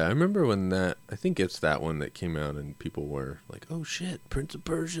Yeah, I remember when that. I think it's that one that came out, and people were like, "Oh shit, Prince of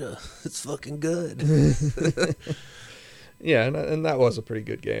Persia, it's fucking good." yeah, and that was a pretty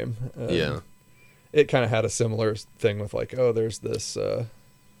good game. Yeah. It kind of had a similar thing with like, oh, there's this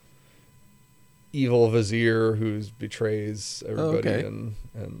evil vizier who betrays everybody, okay. and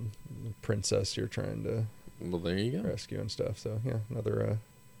princess you're trying to Well, there you go. rescue and stuff. So yeah, another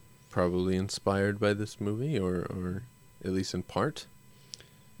Probably inspired by this movie, or at least in part.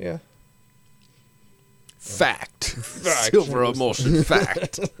 yeah. Fact. Silver emulsion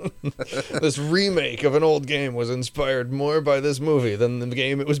fact. This remake of an old game was inspired more by this movie than the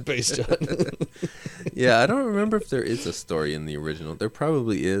game it was based on. Yeah, I don't remember if there is a story in the original. There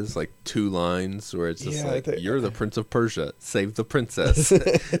probably is, like 2 lines where it's just Yeah, I like, think- "You're the Prince of Persia, save the princess."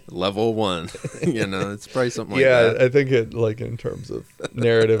 Level 1. You know, it's probably something like yeah, that. I think it like in terms of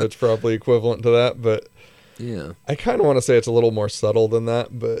narrative, it's probably equivalent to that. But Yeah. I kind of want to say it's a little more subtle than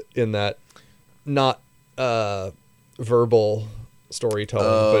that. But in that, not verbal storytelling,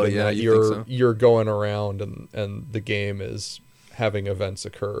 Oh, but in yeah, that you think so? you're going around and the game is having events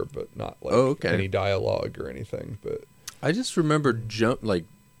occur, but not like Oh, okay. any dialogue or anything. But I just remember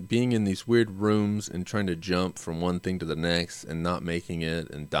being in these weird rooms and trying to jump from one thing to the next and not making it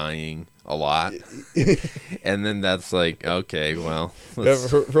and dying a lot. And then that's like, okay, well, yeah,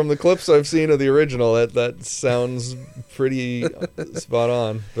 from the clips I've seen of the original, that sounds pretty spot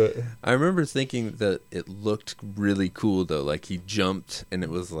on. But I remember thinking that it looked really cool though. Like he jumped and it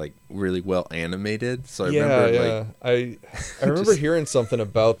was like really well animated. So I remember I remember hearing something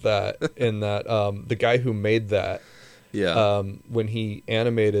about that in that the guy who made that when he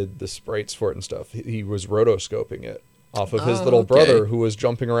animated the sprites for it and stuff, he was rotoscoping it off of his little brother who was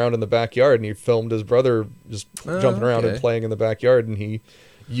jumping around in the backyard, and he filmed his brother just jumping around and playing in the backyard, and he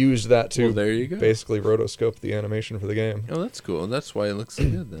used that to there you go. basically rotoscope the animation for the game. Oh, that's cool. That's why it looks so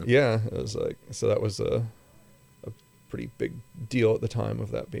good then. Yeah, it was like, so that was a pretty big deal at the time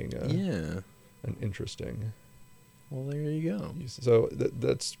of that being an interesting. Well, there you go. So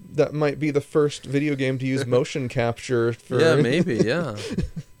that might be the first video game to use motion capture for. Yeah, maybe. Yeah.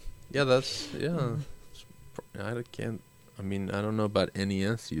 I can't. I mean, I don't know about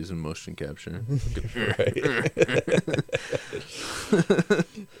NES using motion capture. Right.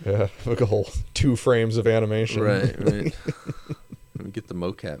 Yeah, like a whole 2 frames of animation. Right. Let me get the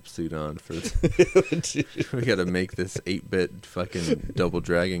mocap suit on for this. We got to make this 8-bit fucking Double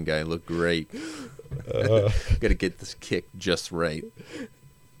Dragon guy look great. Got to get this kick just right.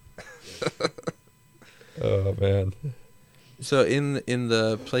 Oh man. So in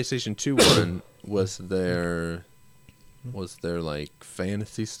the PlayStation 2 one, was there like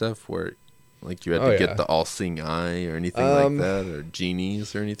fantasy stuff where like you had to get the all-seeing eye or anything like that, or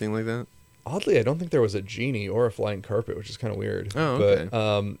genies or anything like that? Oddly, I don't think there was a genie or a flying carpet, which is kind of weird. Oh,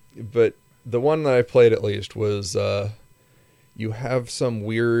 okay. But the one that I played at least was you have some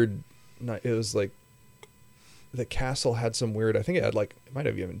weird. It was like the castle had some weird. I think it had like it might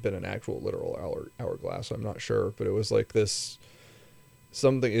have even been an actual literal hourglass. I'm not sure, but it was like this.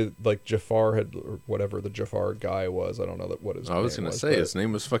 Something like Jafar had, or whatever the Jafar guy was. I don't know what his name was. I was going to say, his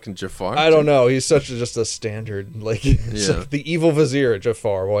name was fucking Jafar? I don't know. He's just a standard, like, Yeah. the evil vizier,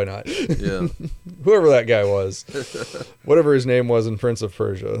 Jafar. Why not? Yeah. Whoever that guy was. Whatever his name was in Prince of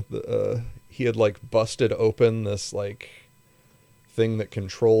Persia. He had, like, busted open this, like, thing that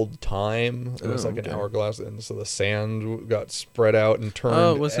controlled time. It was like an hourglass, and so the sand got spread out and turned.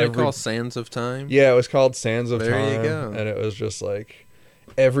 Oh, wasn't it called Sands of Time? Yeah, it was called Sands of Time. There you go. And it was just like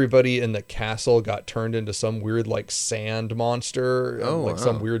everybody in the castle got turned into some weird like sand monster,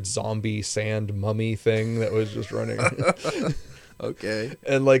 some weird zombie sand mummy thing that was just running. Okay.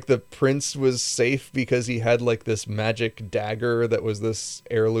 And like the prince was safe because he had like this magic dagger that was this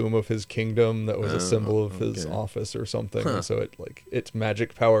heirloom of his kingdom that was a symbol of his office or something. And so its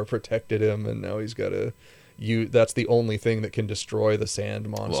magic power protected him, and now he's got to that's the only thing that can destroy the sand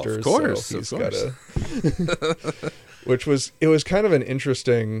monsters. Well, of course, so he's of course. gotta it was kind of an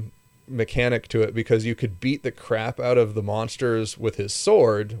interesting mechanic to it, because you could beat the crap out of the monsters with his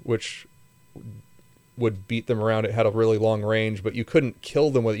sword, which would beat them around. It had a really long range, but you couldn't kill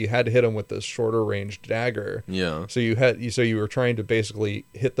them with it. You had to hit them with the shorter range dagger. Yeah. So you were trying to basically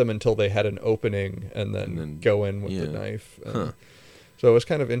hit them until they had an opening, and then go in with the knife. And so it was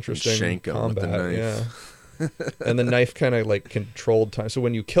kind of interesting shank 'em with the combat. knife. Yeah. And the knife kind of like controlled time. So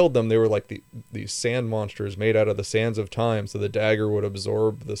when you killed them, they were like these sand monsters made out of the sands of time. So the dagger would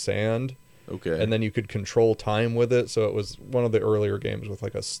absorb the sand. Okay. And then you could control time with it. So it was one of the earlier games with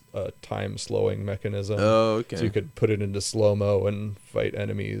like a time slowing mechanism. Oh, okay. So you could put it into slow-mo and fight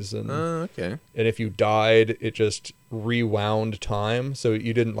enemies. And okay. and if you died, it just rewound time. So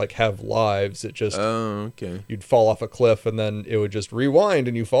you didn't like have lives. It just okay. You'd fall off a cliff, and then it would just rewind,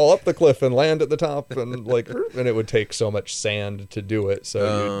 and you fall up the cliff and land at the top, and like and it would take so much sand to do it. So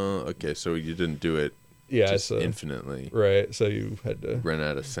okay. So you didn't do it so infinitely. Right. So you had to run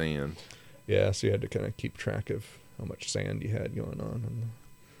out of sand. Yeah, so you had to kind of keep track of how much sand you had going on. And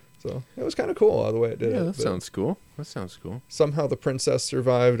so it was kind of cool the way it did it. Yeah, that sounds cool. That sounds cool. Somehow the princess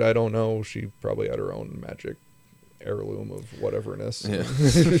survived. I don't know. She probably had her own magic heirloom of whateverness.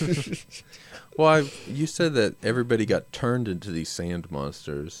 Yeah. Well, you said that everybody got turned into these sand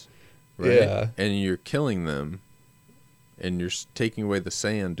monsters, right? Yeah. And you're killing them, and you're taking away the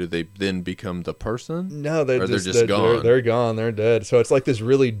sand. Do they then become the person? No, they're just gone. They're gone. They're dead. So it's like this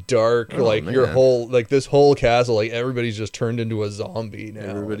really dark, like man. your whole, like this whole castle, like everybody's just turned into a zombie now.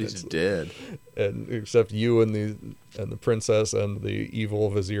 Everybody's dead, and except you and the princess and the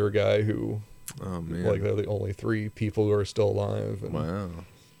evil vizier guy who, oh man, like they're the only three people who are still alive. And wow.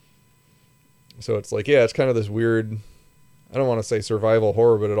 so it's like, yeah, it's kind of this weird. I don't want to say survival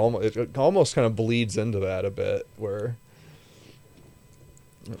horror, but it almost kind of bleeds into that a bit, where.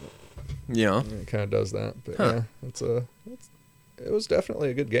 Yeah, it kind of does that, but yeah, it was definitely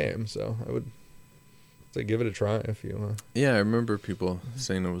a good game. So I would say give it a try if you. Yeah, I remember people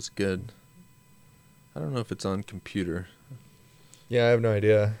saying it was good. I don't know if it's on computer. Yeah, I have no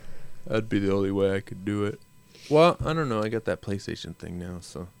idea. That'd be the only way I could do it. Well, I don't know. I got that PlayStation thing now,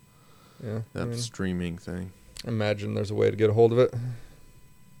 so Yeah, that streaming thing. I imagine there's a way to get a hold of it.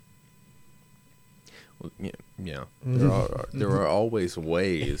 Well, yeah. There are always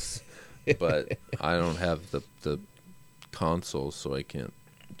ways, but I don't have the console, so I can't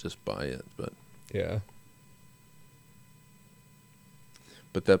just buy it. But Yeah.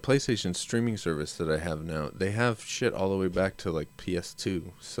 But that PlayStation streaming service that I have now, they have shit all the way back to like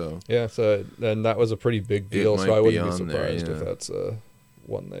PS2. So Yeah, so and that was a pretty big deal. So might I wouldn't be be on there, surprised if yeah. that's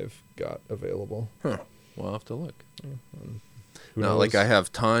one they've got available. Well, I'll have to look. Who Not knows? like I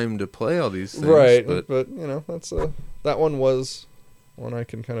have time to play all these things. Right, But you know, that's that one was one I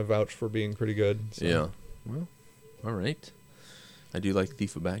can kind of vouch for being pretty good. So. yeah. Well, all right. I do like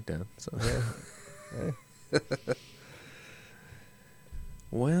Thief of Baghdad. So. Yeah.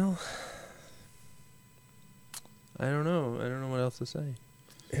 Well, I don't know. I don't know what else to say.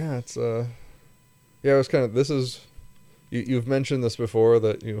 Yeah, it's yeah, it was kind of. This is you've mentioned this before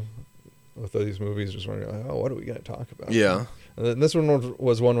that you with these movies just wondering, like, oh, what are we going to talk about? Yeah. And then this one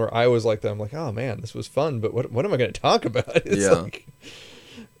was one where I was like that. I'm like, oh man, this was fun, but what am I going to talk about? It's Yeah. like,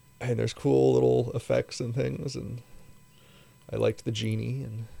 and there's cool little effects and things, and I liked the genie,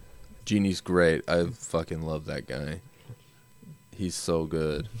 and Genie's great. I fucking love that guy. He's so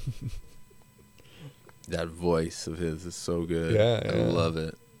good. That voice of his is so good. Yeah, I love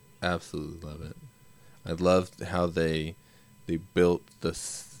it. Absolutely love it. I loved how they built the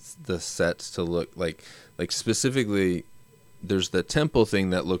sets to look like specifically. There's the temple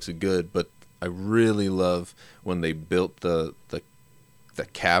thing that looks good, but I really love when they built the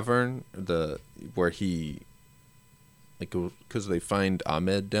cavern, where he, like, because they find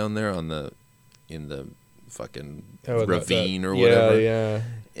Ahmed down there in the fucking ravine or whatever. Yeah.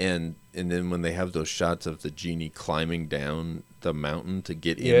 And then when they have those shots of the genie climbing down the mountain to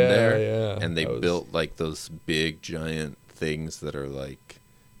get in there, and they built like those big giant things that are like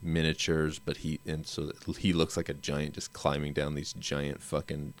miniatures, but so he looks like a giant just climbing down these giant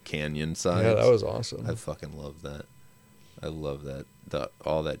fucking canyon sides. Yeah, that was awesome. I fucking love that. I love that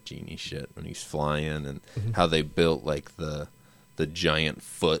all that genie shit when he's flying, and how they built like the giant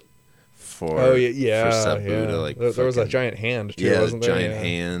foot for Sabu to like. There was that giant hand too, wasn't there? Giant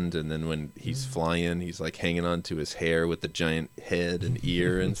hand, and then when he's flying, he's like hanging on to his hair with the giant head and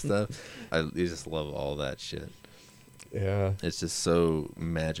ear and stuff. I just love all that shit. Yeah, it's just so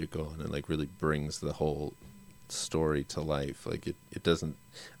magical, and it like really brings the whole story to life. Like it doesn't.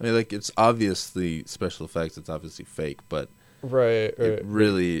 I mean, like it's obviously special effects. It's obviously fake, but right. it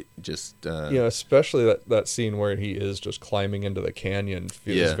really just especially that scene where he is just climbing into the canyon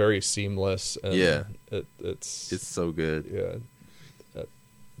feels very seamless. And it's so good. Yeah,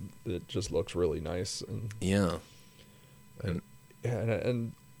 it just looks really nice. And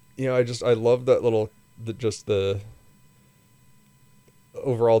and I love that the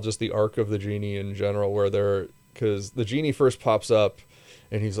overall just the arc of the genie in general, where because the genie first pops up.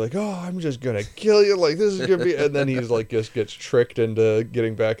 And he's like, "Oh, I'm just gonna kill you! Like this is gonna be," and then he's like, just gets tricked into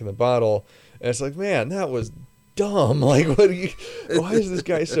getting back in the bottle. And it's like, man, that was dumb. Like, why is this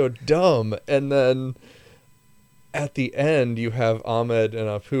guy so dumb? And then at the end, you have Ahmed and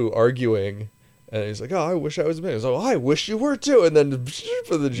Apu arguing, and he's like, "Oh, I wish I was me." He's like, "Oh, I wish you were too." And then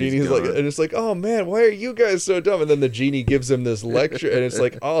for the genie's like, and it's like, "Oh man, why are you guys so dumb?" And then the genie gives him this lecture, and it's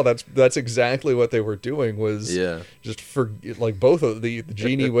like, "Oh, that's exactly what they were doing was just for like both of the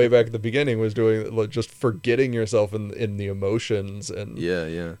genie way back at the beginning was doing like just forgetting yourself in the emotions." And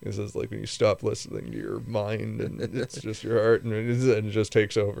it says like when you stop listening to your mind and it's just your heart and it just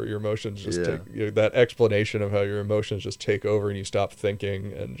takes over, your emotions just take that explanation of how your emotions just take over and you stop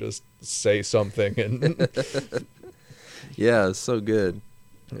thinking and just say something. And it's so good.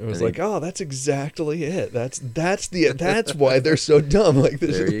 It was like, oh, that's exactly it. That's why they're so dumb. Like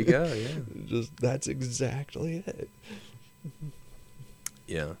this. There you go. Yeah, just that's exactly it.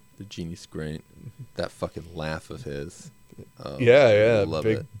 Yeah, the genie's great. That fucking laugh of his. I love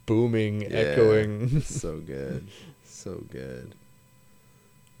big it. Booming, echoing. So good, so good.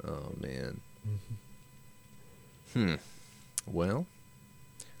 Oh man. Well.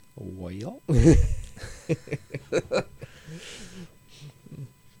 I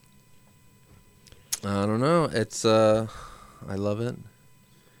don't know. It's I love it.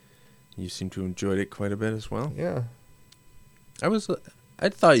 You seem to enjoy it quite a bit as well. Yeah. I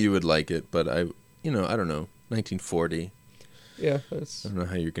thought you would like it, but I don't know. 1940. Yeah, I don't know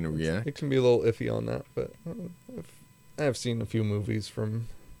how you're going to react. It can be a little iffy on that, but I've seen a few movies from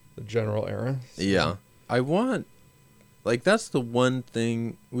the general era. So. Yeah. I want that's the one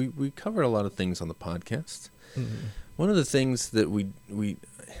thing we cover a lot of things on the podcast. Mm-hmm. One of the things that we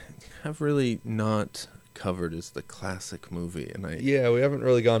have really not covered is the classic movie, and we haven't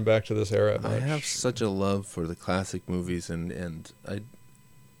really gone back to this era much. I have such a love for the classic movies, and I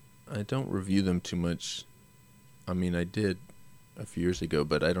don't review them too much. I mean, I did a few years ago,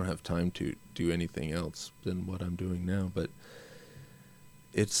 but I don't have time to do anything else than what I'm doing now. But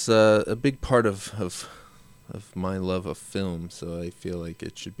it's a big part of my love of film, so I feel like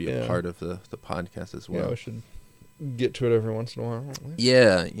it should be a part of the podcast as well. Yeah, we should get to it every once in a while.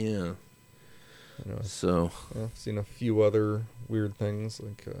 Yeah. So I've seen a few other weird things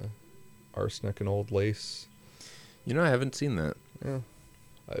like Arsenic and Old Lace. I haven't seen that. Yeah,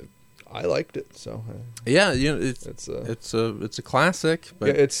 I liked it. So it's a classic. But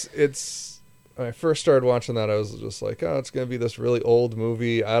it's. When I first started watching that, I was just like, "Oh, it's gonna be this really old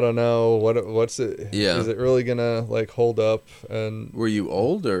movie. I don't know what's it. Yeah. Is it really gonna hold up?" And were you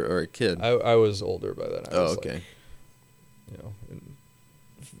old or a kid? I was older by then. I was okay.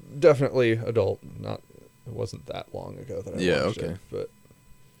 Definitely adult. It wasn't that long ago that I watched it, but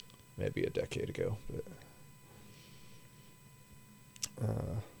maybe a decade ago. But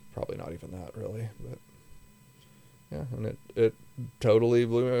probably not even that really. But yeah, and it totally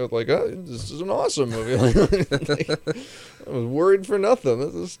blew me. I was like, "Oh, this is an awesome movie." I was worried for nothing.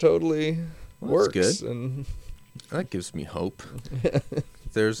 This is totally works. Good. And that gives me hope.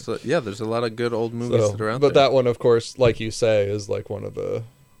 There's a lot of good old movies that are out there. But there. that one, of course, like you say, is one of the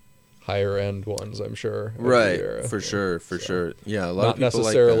higher end ones, I'm sure. Right, for sure. Yeah, a lot of people not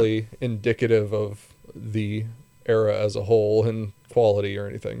necessarily indicative of the era as a whole in quality or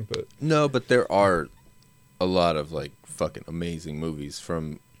anything, but no, but there are a lot of fucking amazing movies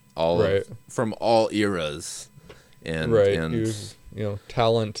from all eras, and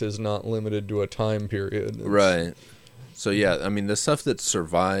talent is not limited to a time period. Right. So yeah, I mean the stuff that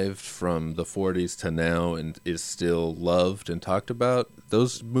survived from the 40s to now and is still loved and talked about,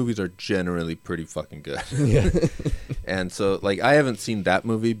 those movies are generally pretty fucking good. Yeah. And so I haven't seen that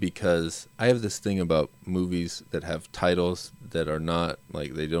movie because I have this thing about movies that have titles that are not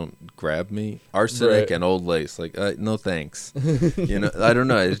they don't grab me. Arsenic and Old Lace, no thanks. I don't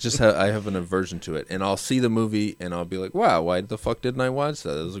know. It's just I have an aversion to it, and I'll see the movie and I'll be like, wow, why the fuck didn't I watch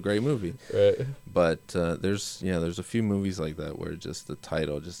that? It was a great movie. Right. But there's a few movies like that where just the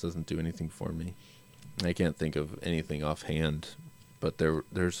title just doesn't do anything for me. I can't think of anything offhand, but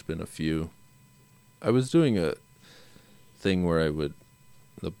there's been a few. I was doing a thing where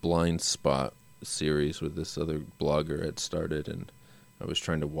the Blind Spot series with this other blogger had started, and I was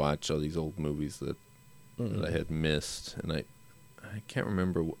trying to watch all these old movies that I had missed, and I can't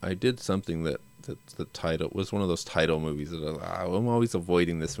remember. I did something that the title was one of those title movies that I'm always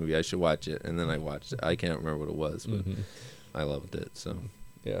avoiding this movie. I should watch it, and then I watched it. I can't remember what it was, but I loved it. So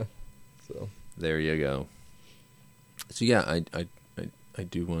yeah, so there you go. So yeah, I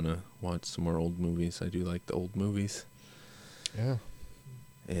do want to watch some more old movies. I do like the old movies. Yeah,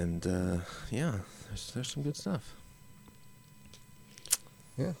 and yeah, there's some good stuff.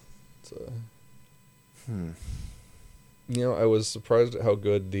 Yeah, it's You know, I was surprised at how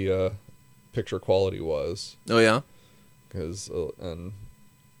good the picture quality was. Oh yeah, because and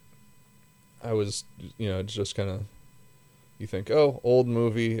I was, you know, it's just kind of, you think, oh, old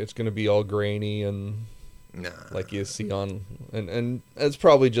movie, it's gonna be all grainy and like you see on, and it's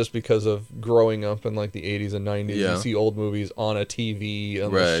probably just because of growing up in like the 80s and 90s. Yeah. You see old movies on a TV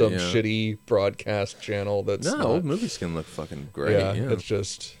on Right, some yeah. shitty broadcast channel. That's no, not, old movies can look fucking great. yeah, Yeah, it's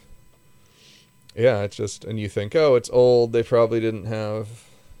just, yeah, it's just, and you think, oh, it's old. They probably didn't have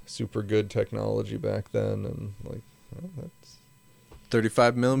super good technology back then, and like, well, that's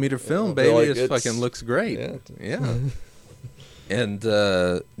 35 millimeter film, Yeah, baby. like, It it's- fucking looks great. yeah. Yeah. And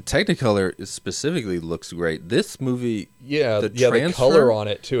Technicolor specifically looks great. This movie, Yeah, the the transfer? color on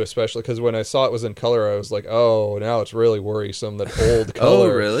it too, especially because when I saw it was in color, I was like, "Oh, now it's really worrisome that old color."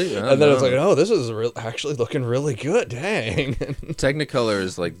 oh really? Oh, And then no. it's like, "Oh, this is actually looking really good." Dang. Technicolor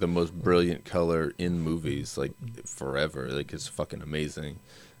is like the most brilliant color in movies, like forever. Like it's fucking amazing.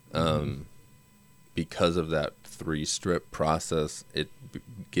 Because of that 3-strip process, it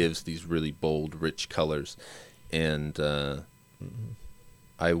gives these really bold, rich colors, and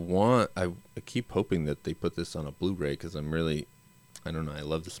I keep hoping that they put this on a Blu-ray because I don't know, I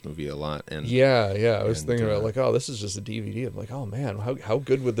love this movie a lot. And yeah. I was And, thinking about like, oh, this is just a DVD. I'm like, oh man, how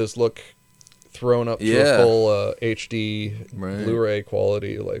good would this look thrown up to Yeah. a full HD Right. Blu-ray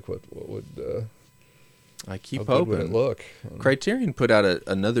quality? Like, what would I keep how good would it hoping. look? And- Criterion put out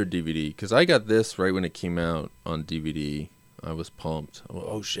another DVD because I got this right when it came out on DVD. I was pumped.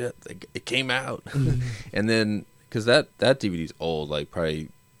 Oh shit, it came out. And then because that DVD's old, like probably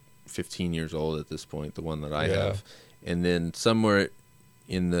 15 years old at this point, the one that I Yeah. have. And then somewhere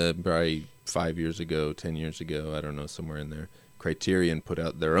in the probably 5 years ago, 10 years ago, I don't know, somewhere in there, Criterion put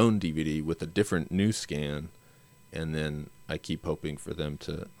out their own DVD with a different new scan. And then I keep hoping for them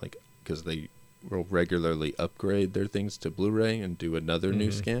to, like, because they will regularly upgrade their things to Blu-ray and do another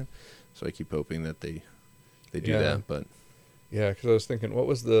new scan. So I keep hoping that they do Yeah. that. But Yeah, because I was thinking, what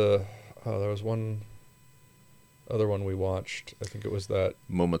was there was one other one we watched. I think it was that.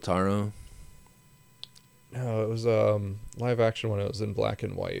 Momotaro. No, it was live action one. It was in black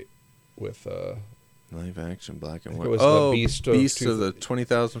and white with Live action, black and I think white. it was oh, the Beast of the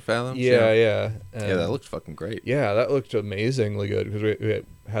 20,000 Fathoms? yeah. Yeah, And that looked fucking great. yeah, that looked amazingly good because we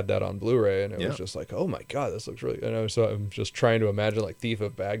had that on Blu-ray and it Yeah. was just like, oh my god, this looks really. And I'm just trying to imagine like Thief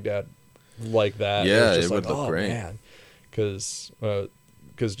of Baghdad like that. Yeah, was just it would like, look oh, great. man, because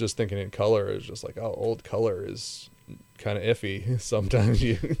just thinking in color is just like, oh, old color is kind of iffy sometimes.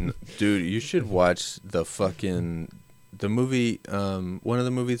 Dude, you should watch the movie, one of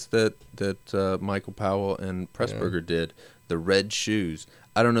the movies that Michael Powell and Pressburger did, The Red Shoes.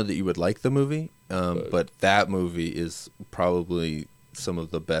 I don't know that you would like the movie, but that movie is probably some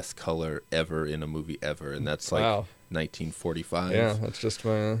of the best color ever in a movie ever, and that's like Wow. 1945. Yeah, that's just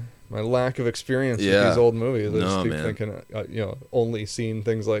my lack of experience Yeah. with these old movies. I No, just keep man. thinking, only seen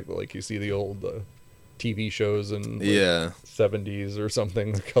things like you see the old TV shows in like, Yeah. 70s or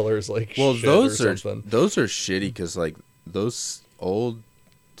something. The colors like Well, shit those or are something. shitty because like those old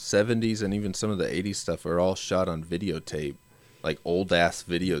 70s and even some of the 80s stuff are all shot on videotape, like old ass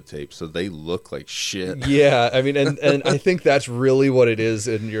videotape, so they look like shit. Yeah, I mean, and I think that's really what it is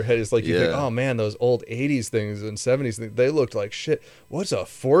in your head. It's like you think, Yeah. oh man, those old 80s things and 70s things, they looked like shit. What's a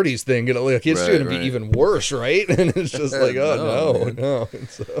 40s thing gonna look? It's Right, gonna be right. even worse, right? And it's just like, No, oh man. no. And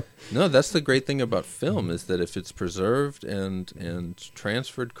so, No, that's the great thing about film is that if it's preserved and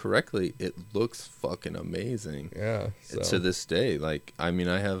transferred correctly, it looks fucking amazing. yeah. To this day. Like, I mean,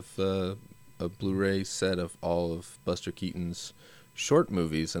 I have a Blu-ray set of all of Buster Keaton's short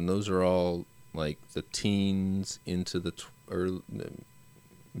movies, and those are all like the teens into the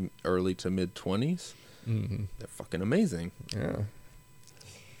early to mid 20s. Mm-hmm. They're fucking amazing. Yeah.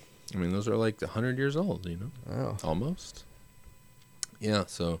 I mean, those are like 100 years old, you know, Wow. almost. Yeah,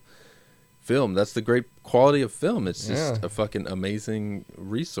 so film, that's the great quality of film. It's just Yeah. a fucking amazing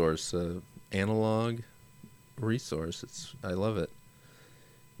resource, analog resource. I love it.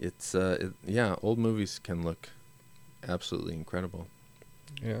 It's yeah, old movies can look absolutely incredible.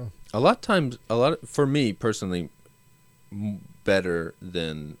 Yeah. For me personally, better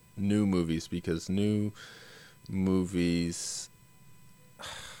than new movies, because new movies,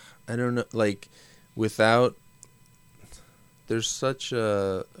 I don't know, like, without, there's such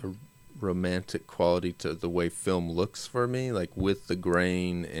a romantic quality to the way film looks for me, like with the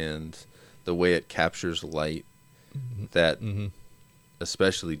grain and the way it captures light, that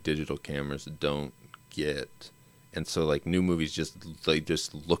especially digital cameras don't get. And so, like, new movies they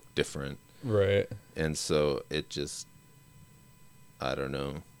just look different. Right. And so it just, I don't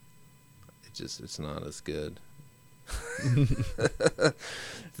know. It's not as good.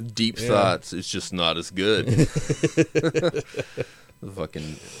 Deep thoughts, it's just not as good.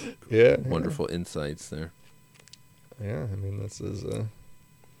 Fucking wonderful insights there. Yeah, I mean, this was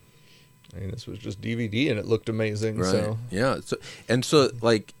just DVD and it looked amazing. Right. So yeah. So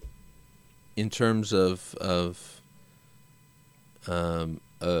like, in terms of a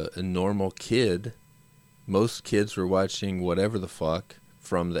normal kid, most kids were watching whatever the fuck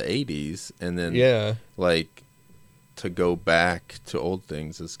from the 80s, and then like, to go back to old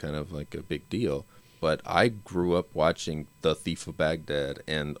things is kind of like a big deal. But I grew up watching The Thief of Baghdad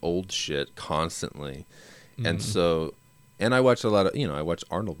and old shit constantly. And so, and I watched a lot of, I watch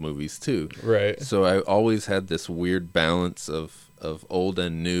Arnold movies too. Right. So I always had this weird balance of old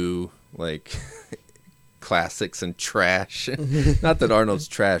and new, like, classics and trash. Not that Arnold's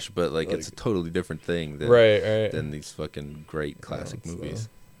trash, but like it's a totally different thing than these fucking great classic movies.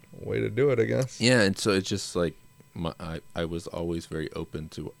 Way to do it, I guess. Yeah, and so it's just like, I was always very open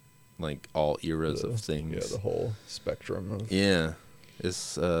to, like, all eras of things. Yeah, the whole spectrum of... Yeah.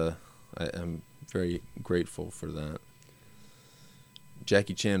 It's I'm very grateful for that.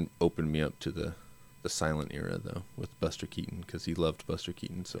 Jackie Chan opened me up to the silent era, though, with Buster Keaton, because he loved Buster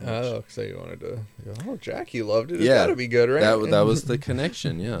Keaton so much. Oh, so you wanted to... Jackie loved it. It's gotta be good, right? That was the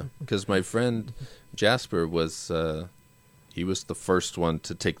connection, yeah. Because my friend Jasper was... he was the first one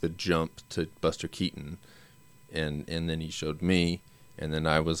to take the jump to Buster Keaton. And then he showed me, and then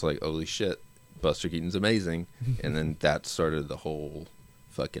I was like, holy shit, Buster Keaton's amazing. And then that started the whole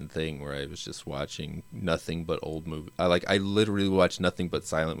fucking thing where I was just watching nothing but old movies. I literally watched nothing but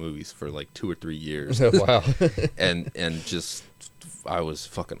silent movies for like 2 or 3 years. Wow. and just, I was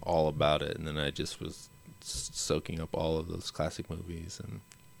fucking all about it. And then I just was soaking up all of those classic movies, and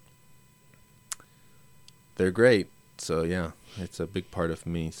they're great. So yeah, it's a big part of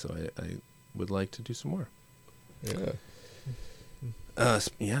me. So I would like to do some more. Yeah.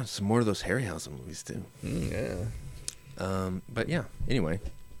 Some more of those Harryhausen movies too. But yeah, anyway.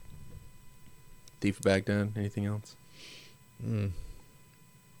 Thief of Baghdad, anything else?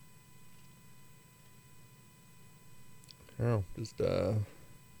 Oh, just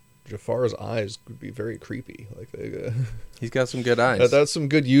Jafar's eyes would be very creepy. Like he's got some good eyes. That's some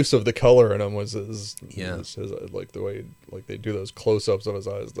good use of the color in him. Was his like the way, like, they do those close-ups of his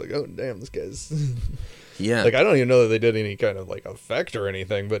eyes. Like, oh damn, this guy's. Yeah. Like, I don't even know that they did any kind of, like, effect or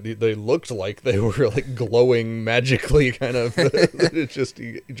anything, but they looked like they were, like, glowing magically, kind of. He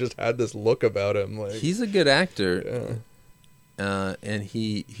just had this look about him. Like, he's a good actor. Yeah. And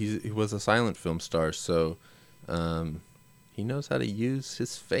he was a silent film star, so he knows how to use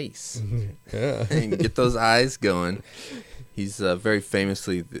his face. Yeah. And get those eyes going. He's very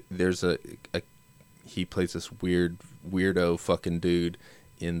famously, there's he plays this weirdo fucking dude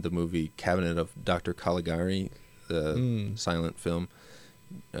in the movie Cabinet of Dr. Caligari, the silent film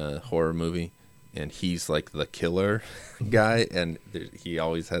horror movie, and he's like the killer guy, and he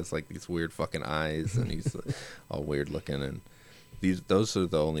always has like these weird fucking eyes, and he's all weird looking, and those are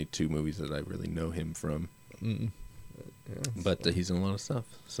the only 2 movies that I really know him from. Yeah, but he's in a lot of stuff.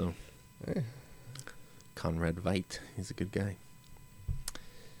 So Conrad Veidt, he's a good guy.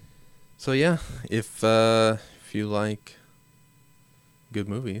 So yeah, if you like good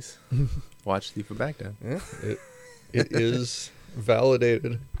movies, watch Thief of Baghdad. Yeah, it is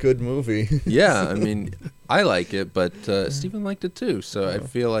validated good movie. Yeah, I mean, I like it, but Stephen liked it too. So I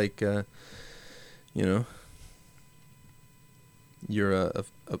feel like you're a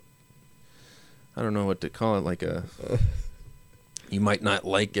I don't know what to call it, like you might not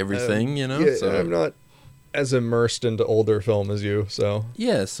like everything, Yeah, so I'm not as immersed into older film as you, so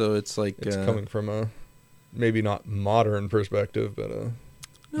yeah, so it's like it's coming from a maybe not modern perspective, but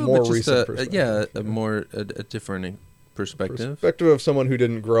no, more but just recent perspective. A different perspective. Perspective of someone who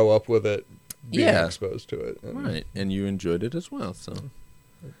didn't grow up with it, being exposed to it, right? And you enjoyed it as well, so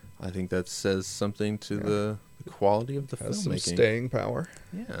I think that says something to the quality of the filmmaking. Has some staying power.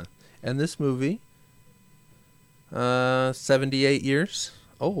 Yeah, and this movie, 78 years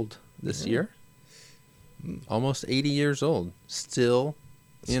old this year, almost 80 years old, still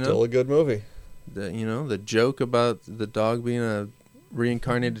Still a good movie. The joke about the dog being a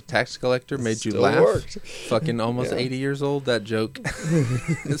reincarnated tax collector made you Still laugh. worked. Fucking almost 80 years old, that joke.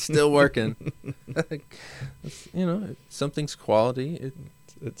 It's still working. Something's quality.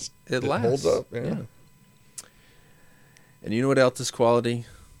 It lasts. Holds up. Yeah. And you know what else is quality?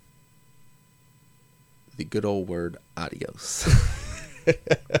 The good old word adios.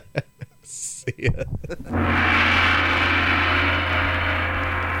 See ya.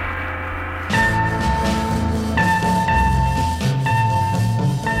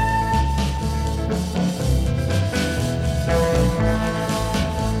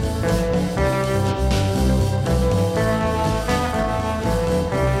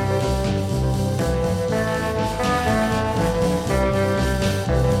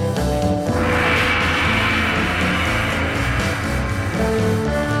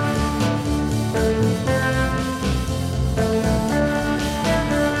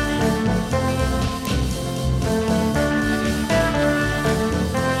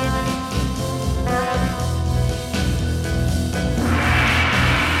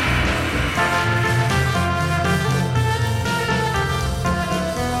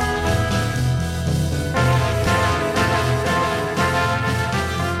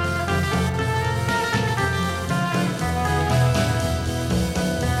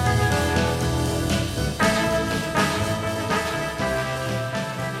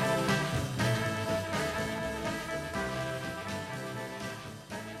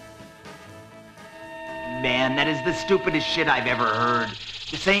 Man, that is the stupidest shit I've ever heard.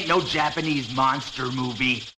 This ain't no Japanese monster movie.